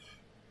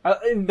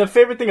 And the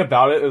favorite thing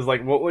about it is,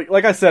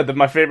 like I said, that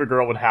my favorite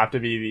girl would have to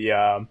be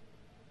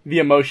the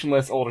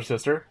emotionless older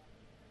sister.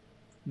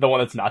 The one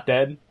that's not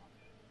dead.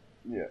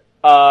 Yeah.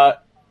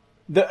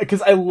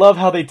 because I love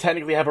how they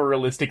technically have a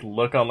realistic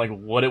look on like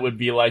what it would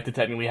be like to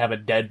technically have a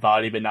dead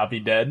body but not be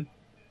dead.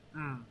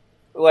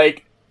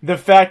 Like the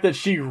fact that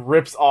she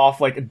rips off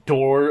like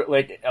door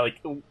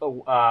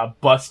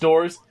bus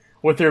doors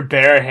with her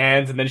bare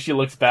hands, and then she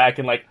looks back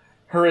and like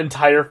her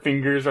entire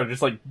fingers are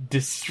just like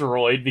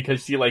destroyed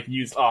because she like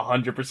used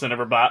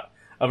 100%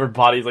 of her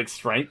body's like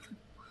strength.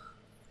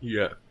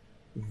 Yeah,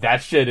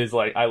 that shit is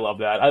like, I love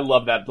that. I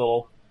love that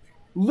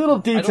little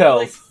details. I don't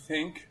really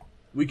think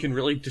we can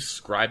really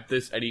describe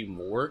this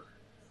anymore,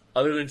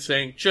 other than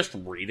saying just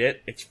read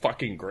it. It's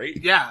fucking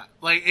great. Yeah,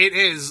 like it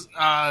is.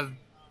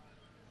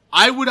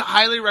 I would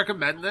highly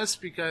recommend this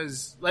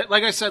because,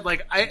 like I said,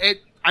 like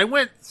I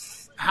went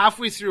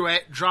halfway through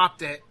it,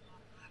 dropped it,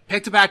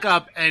 picked it back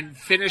up, and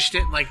finished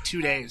it in like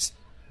 2 days.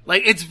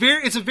 Like it's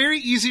a very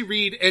easy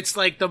read. It's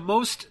like the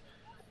most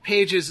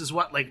pages is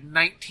what, like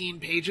 19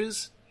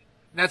 pages.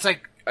 And that's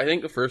like, I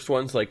think the first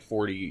one's like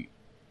 40,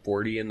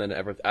 and then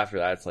after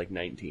that it's like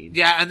 19.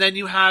 Yeah, and then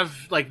you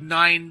have like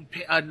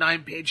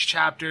 9-page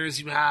chapters.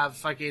 You have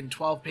fucking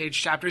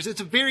 12-page chapters.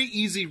 It's a very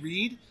easy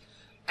read,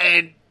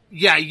 and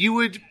yeah, you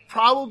would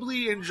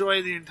probably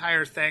enjoy the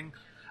entire thing.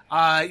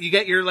 You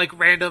get your like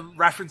random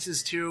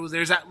references too.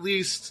 There's at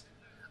least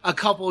a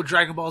couple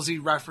Dragon Ball Z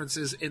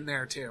references in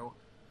there too.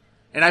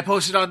 And I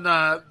posted on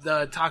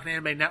the Talking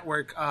Anime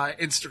Network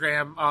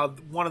Instagram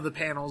one of the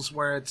panels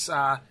where it's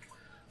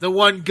the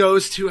one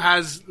ghost who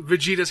has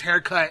Vegeta's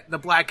haircut, and the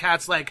Black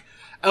Cat's like,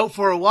 "Out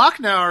for a walk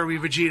now, are we,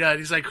 Vegeta?" And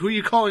he's like, "Who are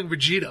you calling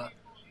Vegeta?"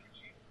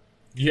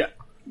 Yeah.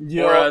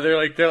 Or they're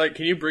like,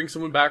 "Can you bring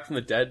someone back from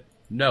the dead?"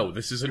 No,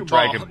 this isn't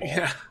Dragon Ball.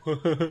 Yeah.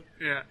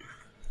 Yeah.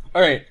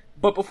 All right,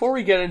 but before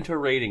we get into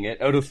rating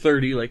it out of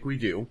 30, like we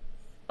do,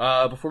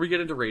 before we get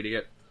into rating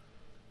it,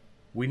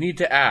 we need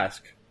to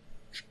ask,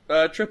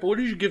 Triple, what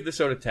did you give this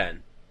out of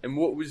 10? And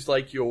what was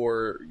like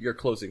your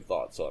closing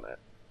thoughts on it?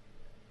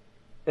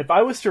 If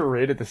I was to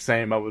rate it the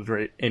same, I would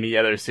rate any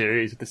other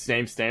series with the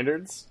same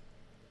standards.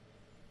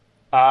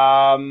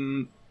 I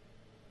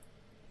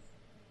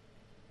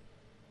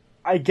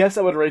guess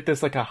I would rate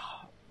this like a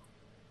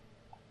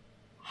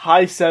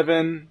high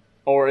 7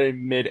 or a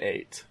mid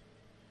 8.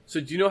 So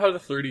do you know how the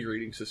 30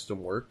 rating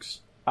system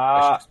works?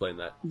 I should explain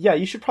that. Yeah,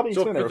 you should probably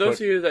So explain that. for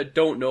those of you that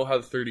don't know how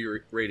the 30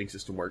 rating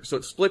system works, so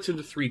it splits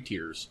into 3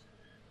 tiers.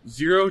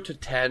 0 to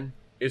 10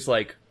 is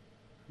like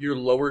your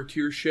lower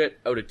tier shit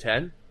out of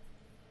 10.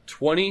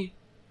 20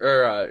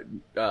 or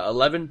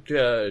 11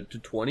 to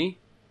 20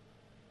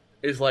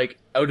 is like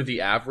out of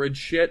the average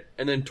shit,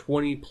 and then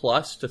 20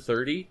 plus to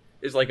 30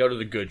 is like out of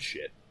the good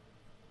shit.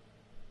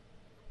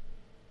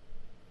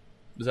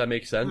 Does that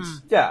make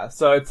sense? Yeah,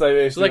 so it's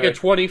like, so like a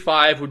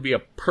 25 would be a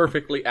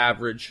perfectly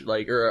average,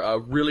 like, or a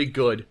really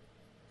good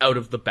out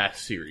of the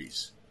best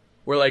series,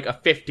 where like a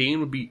 15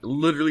 would be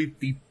literally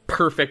the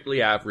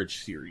perfectly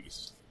average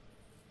series.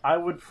 I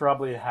would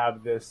probably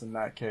have this in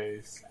that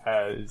case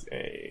as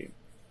a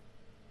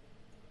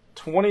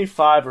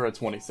 25 or a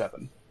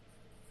 27.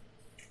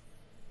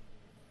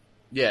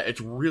 Yeah,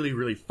 it's really,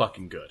 really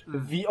fucking good.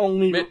 The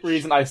only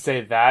reason I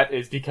say that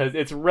is because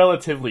it's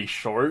relatively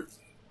short,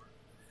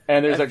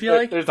 and there's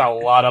a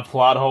lot of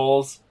plot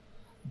holes.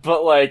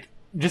 But like,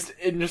 just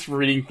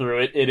reading through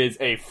it, it is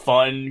a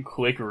fun,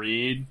 quick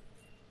read.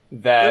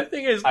 The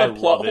thing is, the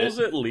plot holes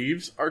it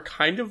leaves are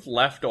kind of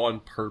left on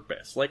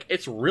purpose. Like,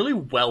 it's really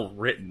well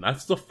written.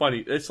 That's the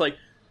funny. It's like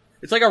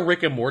a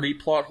Rick and Morty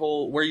plot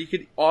hole where you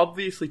could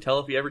obviously tell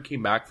if he ever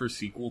came back for a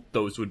sequel,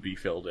 those would be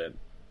filled in.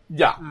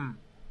 Yeah.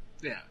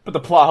 Yeah. But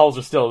the plot holes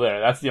are still there.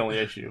 That's the only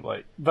issue.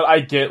 Like, but I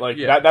get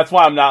that's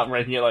why I'm not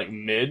ranking it like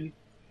mid,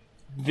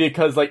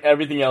 because like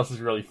everything else is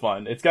really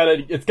fun. It's got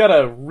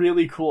a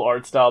really cool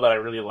art style that I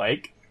really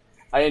like.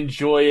 I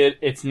enjoy it.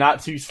 It's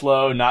not too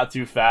slow, not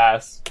too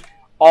fast.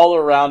 All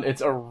around,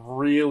 it's a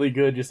really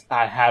good. Just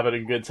I have a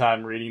good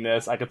time reading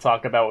this. I could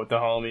talk about it with the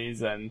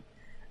homies, and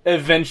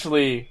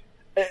eventually,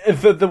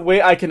 the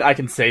way I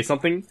can say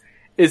something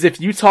is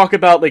if you talk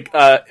about like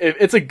if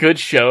it's a good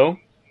show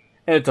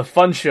and it's a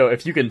fun show,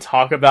 if you can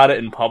talk about it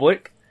in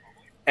public,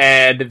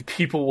 and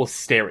people will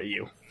stare at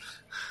you.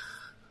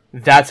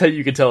 That's how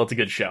you can tell it's a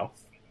good show.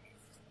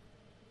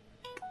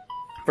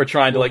 For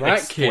trying to like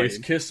explain. In that case,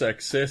 Kiss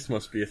X Sis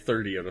must be a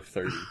 30 out of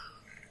 30.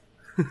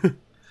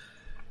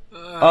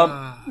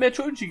 Mitch,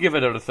 what would you give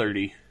it out of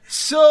 30?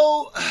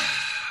 So,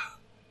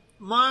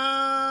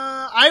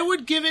 I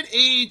would give it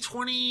a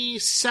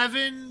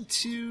 27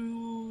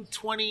 to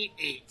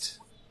 28.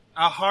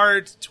 A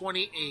hard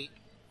 28,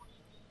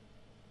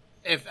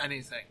 if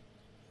anything.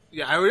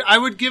 Yeah, I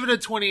would give it a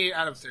 28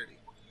 out of 30.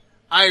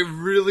 I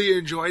really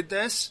enjoyed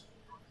this.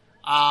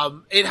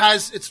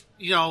 It's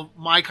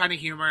my kind of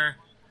humor.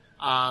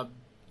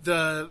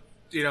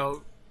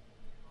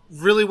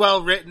 Really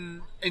well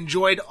written.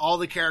 Enjoyed all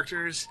the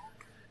characters.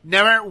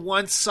 Never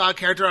once saw a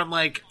character I'm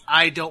like,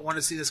 I don't want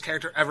to see this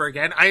character ever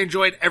again. I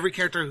enjoyed every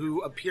character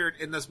who appeared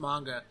in this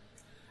manga.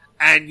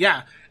 And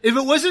yeah, if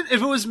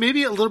it was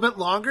maybe a little bit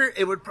longer,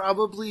 it would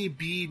probably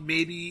be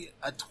maybe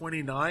a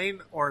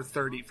 29 or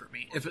 30 for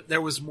me, if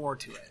there was more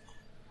to it.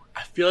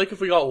 I feel like if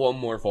we got one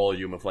more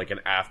volume of like an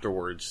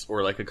afterwards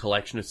or like a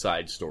collection of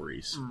side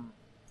stories.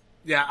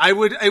 Yeah,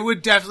 it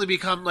would definitely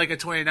become like a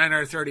 29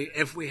 or a 30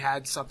 if we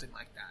had something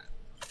like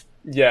that.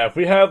 Yeah, if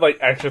we had like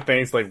extra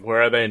things like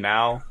Where Are They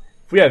Now?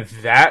 If we had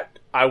that,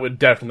 I would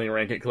definitely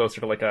rank it closer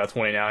to like a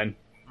 29.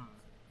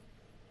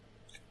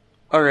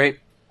 Alright.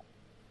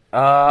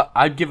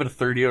 I'd give it a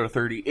 30 out of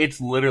 30. It's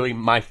literally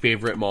my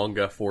favorite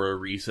manga for a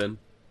reason.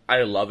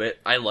 I love it.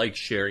 I like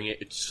sharing it.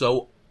 It's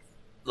so,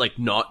 like,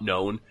 not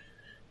known.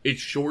 It's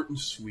short and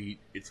sweet.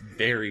 It's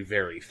very,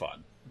 very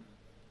fun.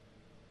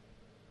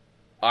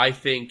 I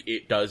think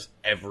it does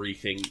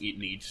everything it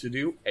needs to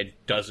do and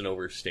doesn't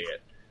overstay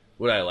it.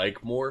 Would I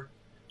like more?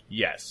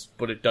 Yes,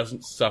 but it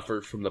doesn't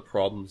suffer from the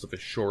problems of a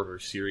shorter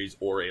series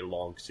or a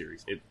long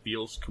series. It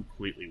feels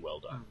completely well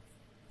done.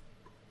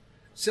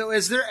 So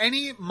is there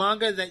any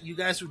manga that you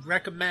guys would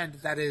recommend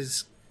that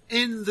is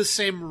in the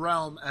same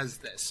realm as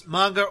this?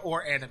 Manga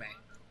or anime?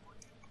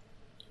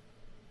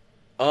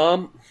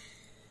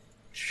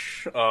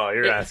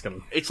 You're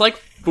asking. It's like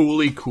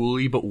Fooly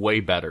Cooly, but way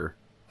better.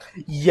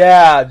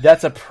 Yeah,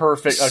 that's a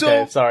perfect. Okay,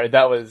 So- sorry,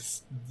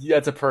 that's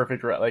a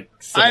perfect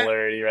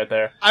similarity right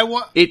there.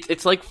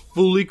 It's like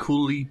Fooly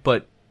Cooly,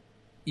 but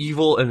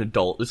evil and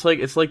adult. It's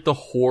like the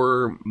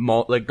horror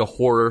the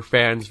horror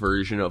fans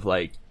version of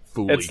like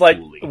Fooly It's like,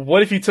 Cooly.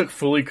 what if you took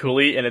Fooly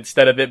Cooly and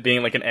instead of it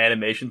being like an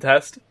animation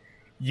test,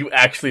 you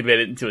actually made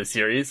it into a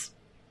series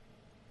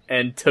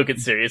and took it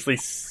seriously,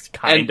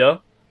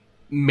 kinda,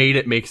 Made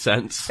it make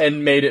sense.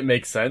 and made it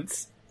make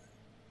sense.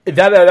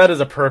 That is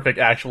a perfect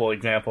actual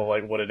example of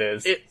like what it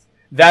is.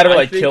 That or I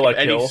like think Kill if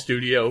la any Kill.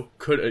 studio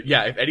could,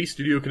 if any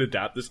studio could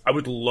adapt this, I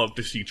would love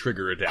to see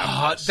Trigger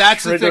adapt this.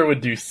 That's the Trigger thing.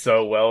 would do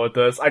so well with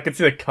this. I could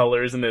see the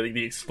colors and the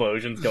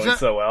explosions going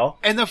so well.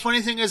 And the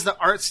funny thing is, the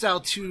art style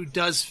too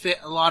does fit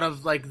a lot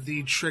of like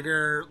the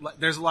Trigger.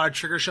 There's a lot of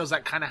Trigger shows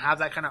that kind of have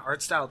that kind of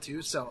art style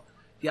too. So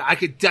yeah, I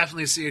could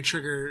definitely see a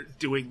Trigger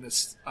doing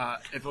this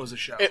if it was a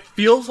show. It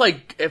feels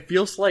like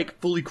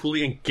Fooly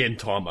Cooly and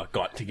Gintama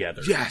got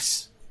together.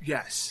 Yes.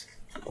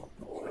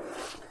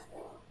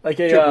 Like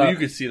Triple, you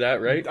could see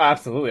that, right?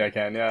 Absolutely, I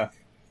can. Yeah.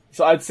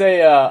 So I'd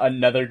say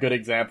another good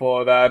example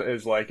of that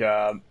is like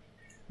the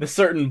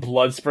certain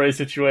blood spray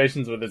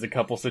situations where there's a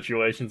couple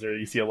situations where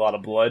you see a lot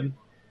of blood.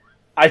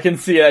 I can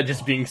see that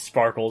just being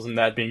sparkles and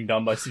that being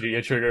done by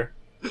Studio Trigger.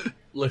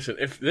 Listen,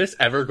 if this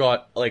ever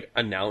got like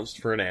announced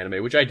for an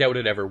anime, which I doubt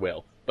it ever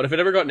will, but if it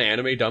ever got an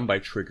anime done by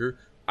Trigger,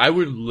 I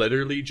would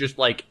literally just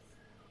like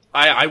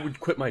I would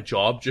quit my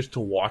job just to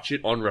watch it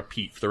on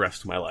repeat for the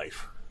rest of my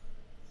life.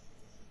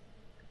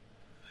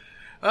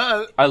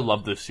 I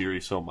love this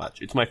series so much.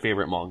 It's my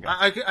favorite manga.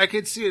 I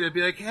could see it. It'd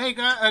be like, hey,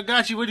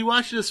 Gotchi, what did you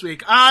watch this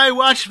week? I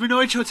watched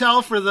Minoichi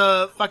Hotel for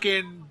the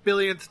fucking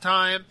billionth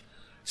time.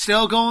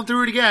 Still going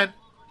through it again.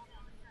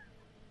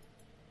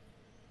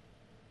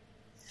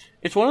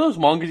 It's one of those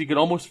mangas you can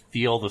almost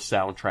feel the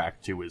soundtrack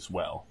to as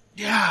well.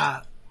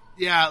 Yeah.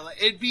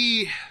 It'd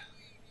be.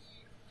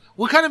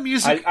 What kind of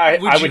music I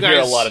would you would guys hear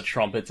a lot of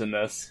trumpets in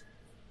this.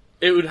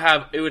 It would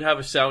have a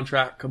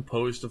soundtrack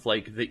composed of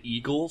like the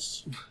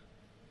Eagles.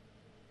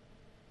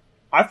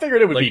 I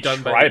figured it would Like, be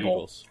done by the tribal.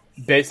 Eagles.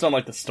 Based on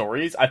like the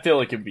stories, I feel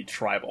like it would be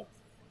tribal.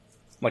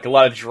 Like a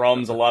lot of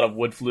drums, a lot of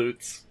wood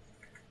flutes.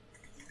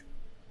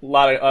 A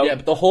lot of Yeah,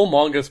 but the whole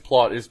manga's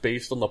plot is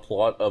based on the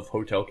plot of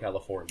Hotel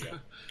California.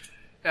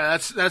 Yeah,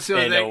 that's the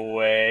other in thing. a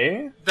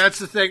way. That's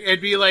the thing.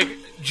 It'd be like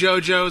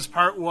JoJo's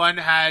Part 1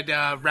 had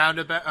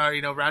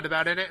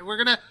Roundabout in it. We're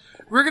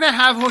gonna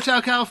have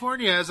Hotel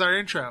California as our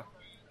intro.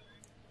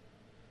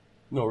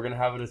 No, we're gonna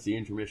have it as the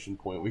intermission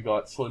point. We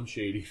got Slim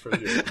Shady for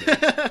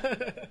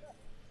the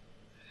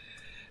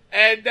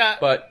And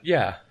But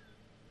yeah,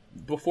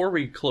 before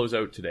we close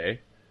out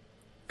today,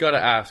 gotta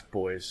ask,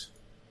 boys,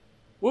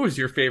 what was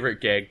your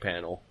favorite gag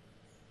panel?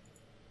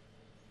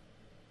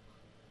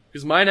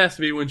 Because mine has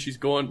to be when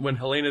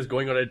Helena's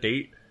going on a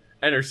date,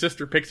 and her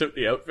sister picks out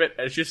the outfit,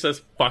 and she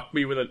says, "Fuck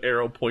me," with an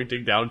arrow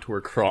pointing down to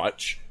her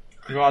crotch.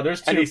 God,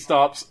 there's And he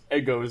stops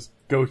and goes,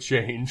 "Go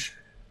change."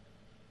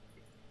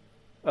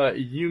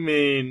 You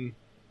mean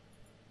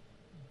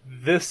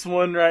this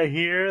one right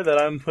here that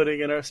I'm putting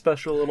in our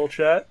special little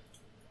chat?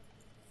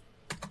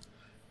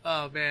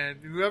 oh man,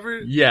 whoever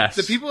Yes.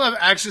 the people who have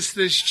access to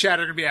this chat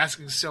are gonna be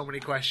asking so many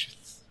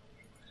questions.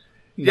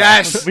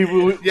 Yes,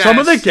 Yes. Some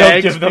of the Don't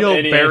gags give them feel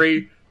any-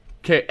 very...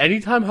 Okay,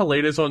 anytime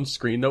Helena's on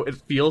screen, though, it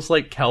feels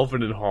like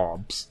Calvin and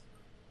Hobbes.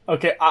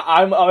 Okay,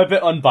 I'm a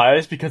bit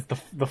unbiased because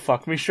the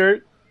fuck me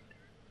shirt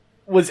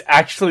was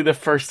actually the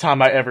first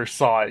time I ever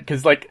saw it.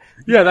 Because like,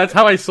 Yeah, that's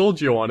how I sold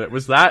you on it.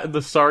 Was that and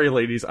the Sorry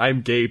Ladies,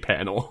 I'm Gay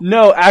panel.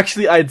 no,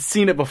 actually I'd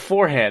seen it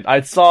beforehand.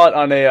 I saw it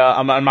on a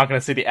I'm not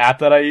gonna say the app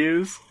that I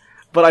use,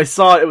 but I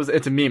saw it.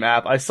 It's a meme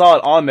app. I saw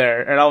it on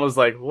there, and I was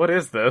like, "What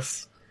is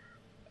this?"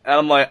 And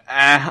I'm like,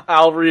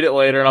 I'll read it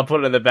later, and I'll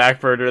put it in the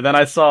back burner. And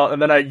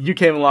then you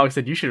came along and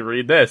said, you should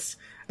read this.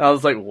 And I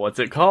was like, what's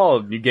it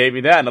called? You gave me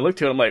that, and I looked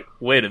to it, and I'm like,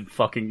 wait a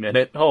fucking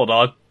minute, hold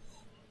on.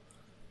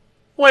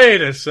 Wait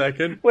a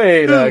second.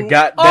 Wait a Who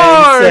goddamn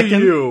are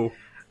second. you?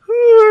 Who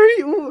are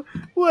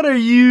What are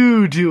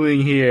you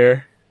doing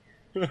here?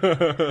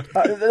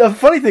 The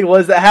funny thing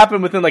was that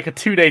happened within like a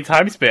 2-day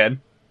time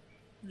span.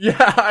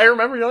 Yeah, I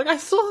remember. You're like, I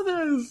saw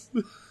this.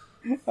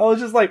 I was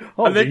just like,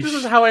 oh, I think this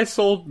is how I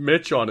sold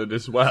Mitch on it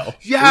as well.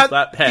 Yeah, Was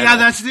that panel.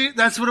 yeah,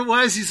 that's what it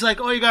was. He's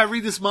like, oh, you gotta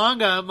read this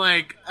manga. I'm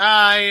like,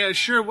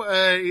 sure.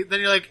 Then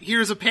you're like,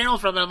 here's a panel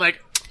from it. I'm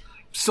like,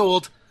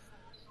 sold.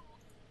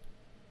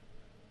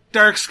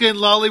 Dark skinned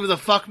lolly with a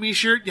fuck me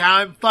shirt.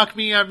 Yeah, fuck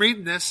me. I'm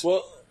reading this.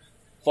 Well,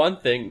 fun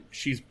thing,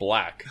 she's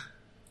black.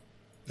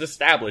 It's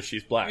established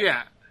she's black.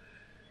 Yeah.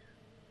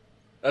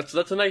 That's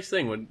a nice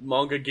thing when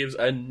manga gives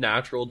a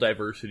natural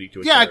diversity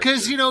to a Yeah, character.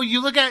 because,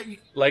 you look at...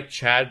 Like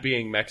Chad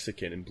being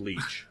Mexican in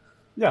Bleach.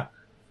 yeah.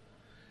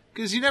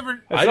 Because you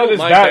never... I don't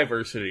mind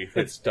diversity if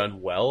it's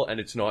done well, and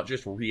it's not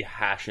just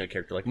rehashing a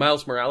character. Like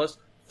Miles Morales,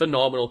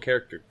 phenomenal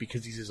character,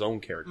 because he's his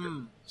own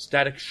character.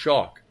 Static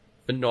Shock,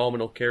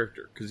 phenomenal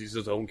character, because he's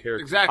his own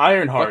character. Exactly.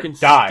 Ironheart, Fucking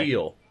die.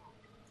 Steel.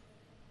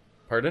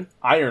 Pardon?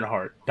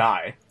 Ironheart,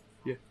 die.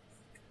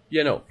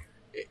 Yeah, no.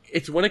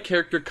 It's when a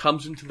character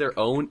comes into their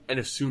own and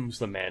assumes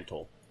the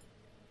mantle.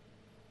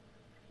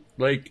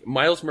 Like,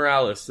 Miles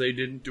Morales, they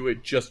didn't do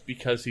it just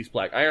because he's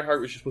black. Ironheart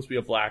was just supposed to be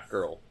a black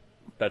girl.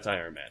 That's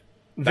Iron Man.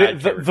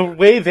 The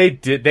way they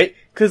did...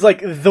 Because,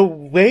 like, the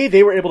way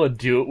they were able to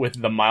do it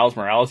with the Miles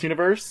Morales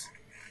universe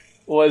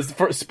was...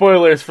 for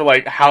spoilers for,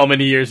 like, how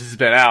many years it's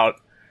been out.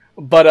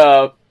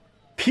 But,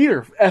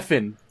 Peter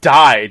effing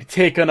died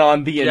taking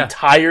on the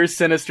entire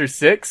Sinister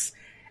Six,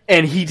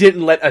 and he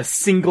didn't let a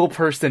single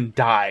person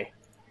die.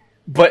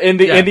 But at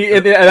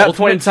that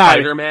point in time,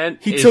 Spider-Man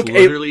he is took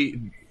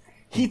literally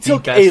he the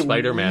took best a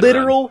Spider-Man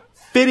literal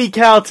fitty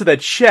cow to the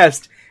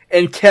chest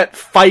and kept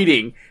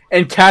fighting.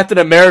 And Captain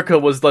America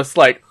was just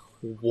like,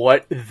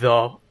 "What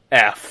the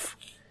f?"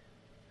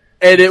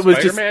 And it was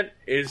Spider-Man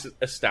is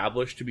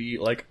established to be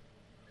like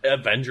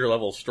Avenger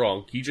level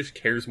strong. He just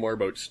cares more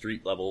about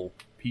street level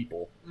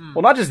people.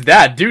 well, not just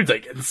that, dude's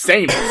like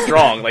insane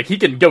strong. Like he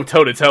can go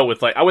toe to toe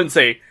with, like, I wouldn't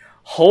say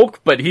Hulk,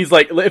 but he's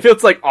like, if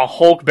it's like a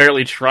Hulk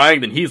barely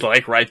trying, then he's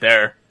like right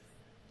there.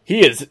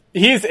 He is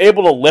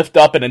able to lift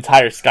up an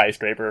entire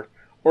skyscraper,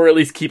 or at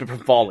least keep it from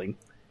falling,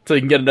 so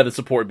you can get another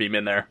support beam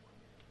in there.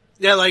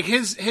 Yeah, like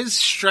his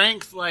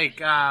strength, like,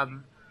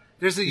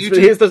 there's a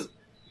YouTube...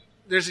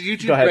 There's a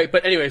YouTube... Go ahead. Right,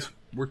 but anyways,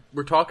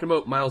 we're talking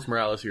about Miles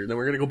Morales here, and then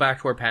we're going to go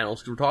back to our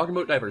panels, because we're talking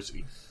about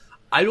diversity.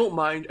 I don't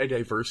mind a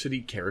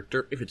diversity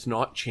character if it's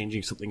not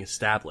changing something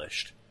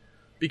established.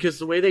 Because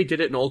the way they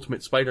did it in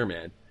Ultimate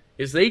Spider-Man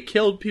is they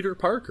killed Peter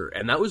Parker,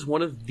 and that was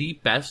one of the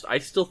best. I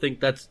still think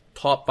that's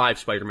top 5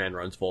 Spider-Man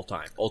runs of all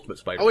time. Ultimate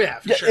Spider-Man. Oh yeah,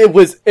 for sure.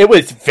 It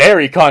was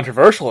very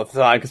controversial at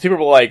the time, because people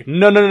were like,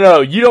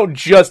 no, you don't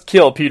just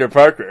kill Peter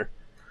Parker.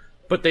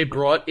 But they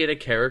brought in a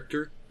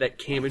character that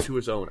came into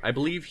his own. I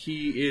believe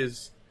he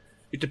is...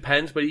 It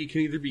depends, but he can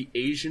either be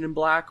Asian and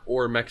black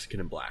or Mexican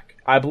and black.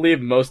 I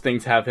believe most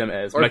things have him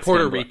as Or Mexican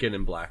Puerto and black. Rican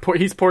and black.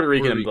 He's Puerto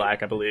Rican Puerto and Rican.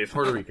 black, I believe.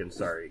 Puerto Rican,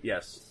 sorry.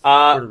 Yes.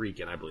 Uh, Puerto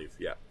Rican, I believe,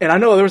 yeah. And I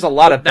know there was a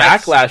lot of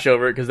That's- backlash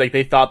over it, because like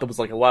they thought there was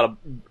like a lot of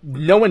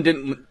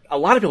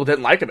people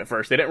didn't like him at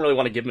first. They didn't really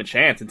want to give him a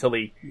chance until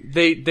he...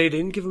 They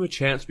didn't give him a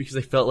chance because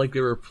they felt like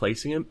they were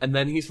replacing him, and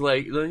then he's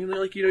like,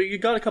 you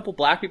got a couple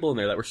black people in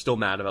there that were still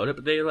mad about it,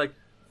 but they're like,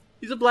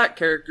 he's a black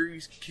character,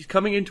 he's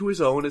coming into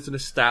his own as an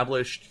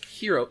established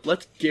hero,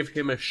 let's give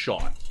him a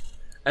shot.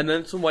 And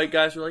then some white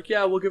guys were like,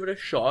 yeah, we'll give it a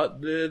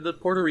shot. The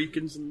Puerto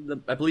Ricans,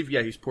 I believe,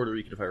 he's Puerto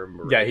Rican if I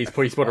remember right. Yeah, he's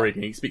Puerto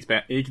Rican. He can speak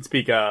Spanish. He can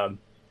speak, I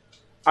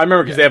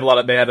remember because they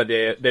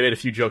made a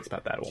few jokes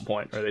about that at one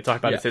point, or they talked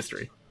about his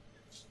history.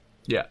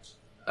 Yeah.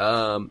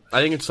 I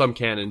think in some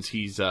canons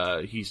he's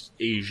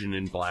Asian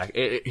and black.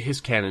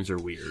 His canons are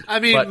weird. I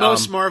mean, but,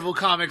 most Marvel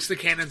comics, the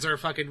canons are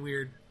fucking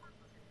weird.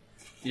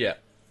 Yeah.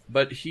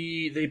 But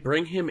they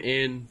bring him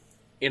in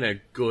a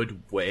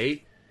good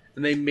way,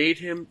 and they made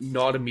him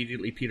not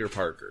immediately Peter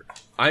Parker.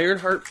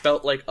 Ironheart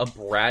felt like a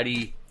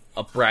bratty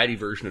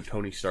version of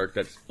Tony Stark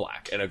that's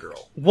black and a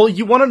girl. Well,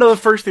 you want to know the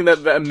first thing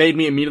that made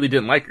me immediately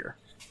didn't like her?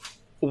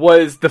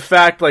 Was the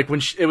fact, like,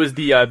 when it was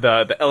the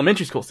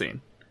elementary school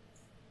scene.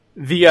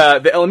 The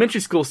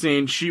elementary school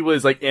scene, she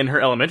was, like, in her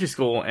elementary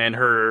school, and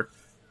her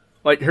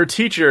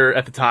teacher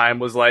at the time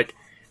was like,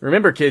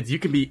 remember, kids, you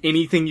can be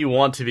anything you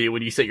want to be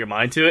when you set your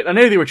mind to it. I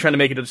know they were trying to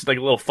make it just like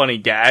a little funny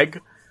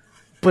gag,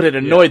 but it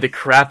annoyed the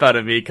crap out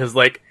of me, because,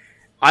 like,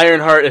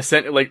 Ironheart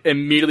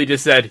immediately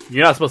just said,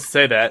 you're not supposed to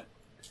say that.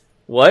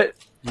 What?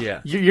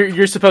 Yeah.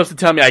 You're supposed to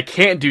tell me I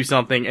can't do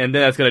something, and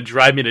then that's going to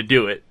drive me to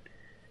do it.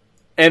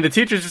 And the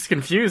teacher's just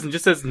confused and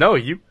just says, no,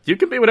 you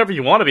can be whatever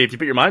you want to be if you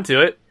put your mind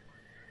to it.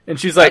 And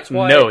she's like,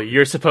 no,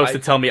 you're supposed to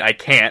tell me I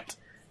can't.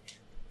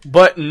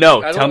 But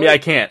no, tell me I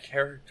can't.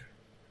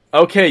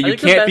 Okay, you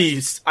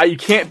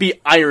can't be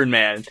Iron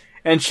Man.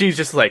 And she's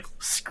just like,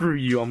 screw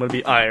you, I'm gonna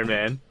be Iron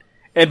Man.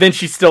 And then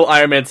she's still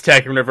Iron Man's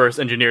tech and reverse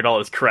engineered all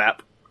his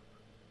crap.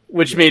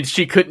 Which means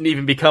she couldn't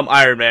even become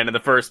Iron Man in the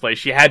first place.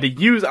 She had to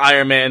use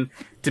Iron Man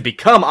to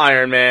become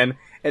Iron Man,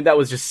 and that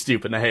was just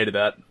stupid, and I hated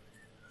that.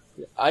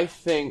 I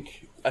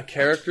think a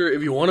character,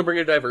 if you want to bring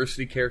a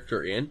diversity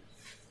character in,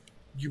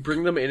 you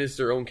bring them in as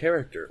their own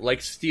character.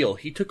 Like Steel,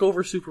 he took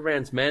over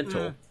Superman's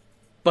mantle,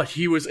 but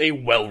he was a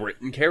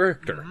well-written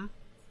character.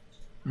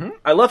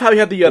 I love how he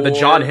had the Or-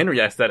 John Henry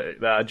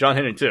aesthetic. John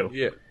Henry too.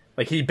 Yeah.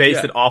 Like he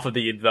based Yeah. it off of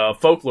the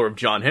folklore of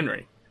John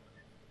Henry.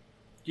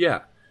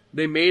 Yeah.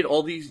 They made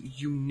all these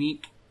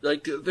unique,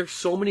 like, there's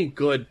so many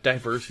good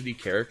diversity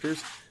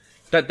characters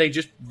that they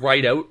just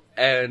write out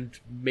and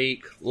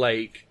make,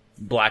 like,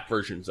 black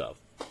versions of.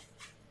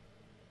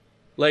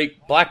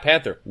 Like, Black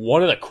Panther,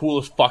 one of the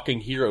coolest fucking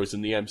heroes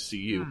in the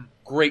MCU.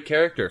 Great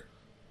character.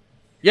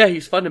 Yeah,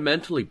 he's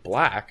fundamentally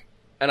black,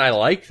 and I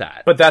like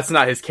that. But that's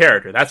not his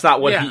character. That's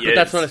not what he is. But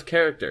that's not his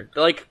character.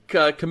 Like,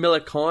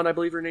 Camilla Khan, I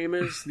believe her name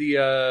is,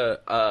 the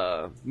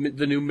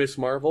new Miss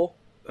Marvel,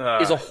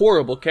 is a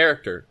horrible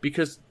character,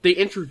 because they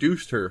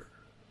introduced her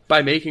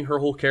by making her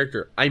whole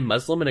character, I'm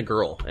Muslim and a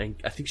girl, and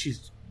I think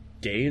she's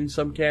gay in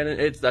some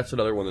canon. That's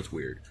another one that's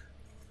weird.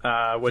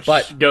 Which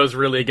But- goes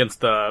really against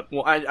the.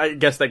 Well, I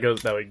guess that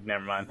goes that way.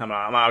 Never mind. I'm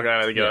not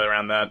going to go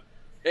around that.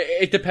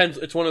 It depends.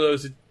 It's one of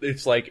those.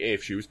 It's like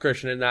if she was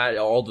Christian and that,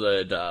 all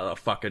the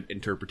fucking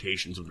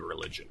interpretations of the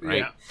religion,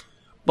 right? Yeah.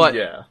 But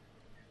Yeah.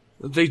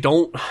 they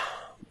don't.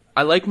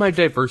 I like my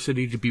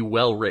diversity to be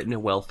well written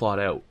and well thought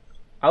out.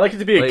 I like it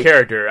to be a Like-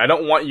 character. I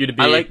don't want you to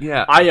be. I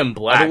am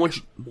black. I don't want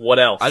you, what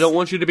else? I don't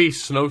want you to be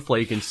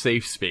Snowflake in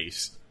Safe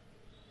Space.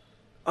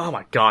 Oh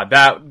my god,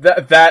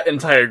 that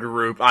entire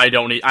group.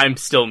 I'm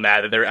still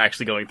mad that they're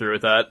actually going through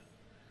with that.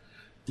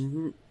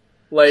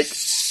 Like,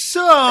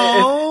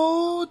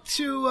 So,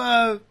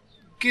 to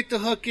get the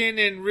hook in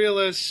and reel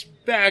us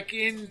back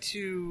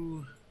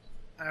into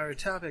our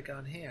topic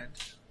on hand.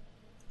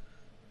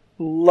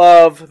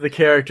 love the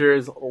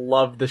characters,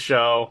 love the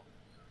show.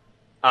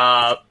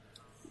 The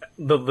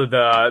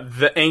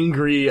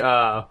angry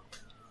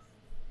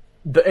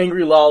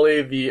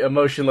Lolly, the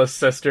emotionless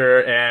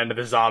sister, and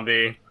the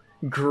zombie.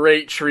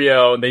 Great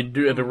trio. They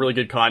do have a really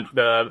good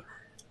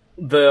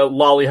the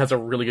Lolly has a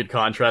really good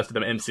contrast to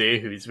the MC,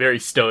 who's very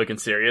stoic and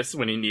serious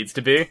when he needs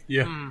to be.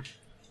 Yeah.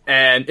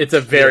 And it's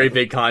a very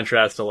big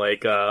contrast to,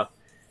 like,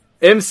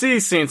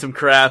 MC's seen some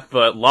crap,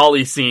 but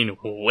Lolly's seen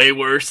way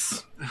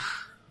worse.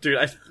 Dude,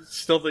 I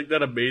still think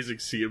that amazing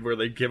scene where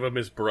they give him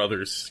his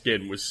brother's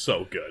skin was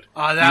so good.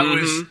 That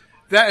was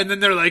that, and then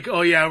they're like,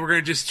 "Oh yeah, we're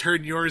gonna just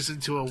turn yours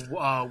into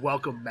a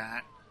welcome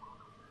mat."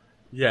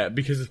 Yeah,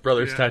 because his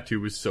brother's tattoo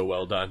was so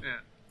well done.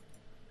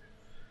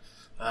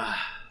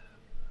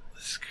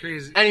 It's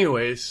crazy.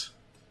 Anyways,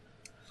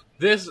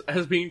 this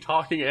has been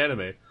Talking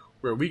Anime,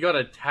 where we got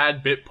a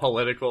tad bit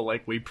political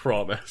like we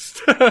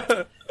promised.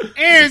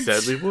 And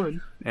Said we would,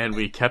 and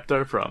we kept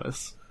our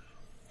promise.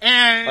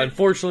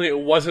 Unfortunately, it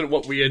wasn't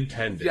what we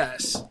intended.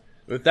 Yes.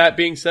 With that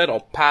being said, I'll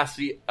pass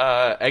the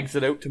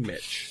exit out to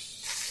Mitch.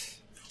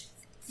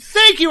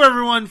 Thank you,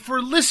 everyone,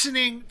 for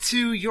listening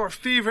to your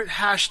favorite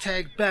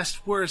hashtag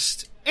best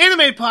worst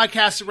anime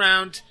podcast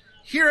around.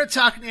 Here at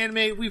Talking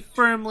Anime, we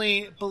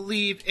firmly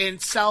believe in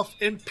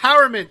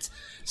self-empowerment.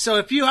 So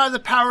if you have the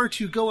power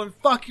to go and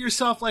fuck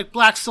yourself like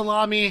Black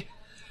Salami,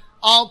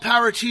 all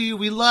power to you.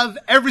 We love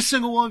every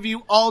single one of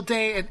you all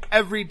day and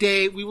every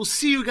day. We will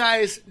see you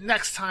guys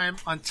next time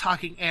on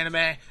Talking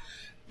Anime.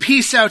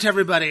 Peace out,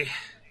 everybody.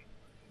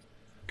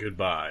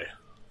 Goodbye.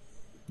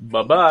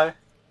 Bye-bye.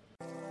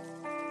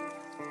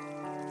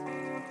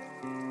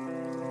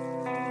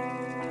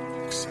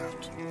 So.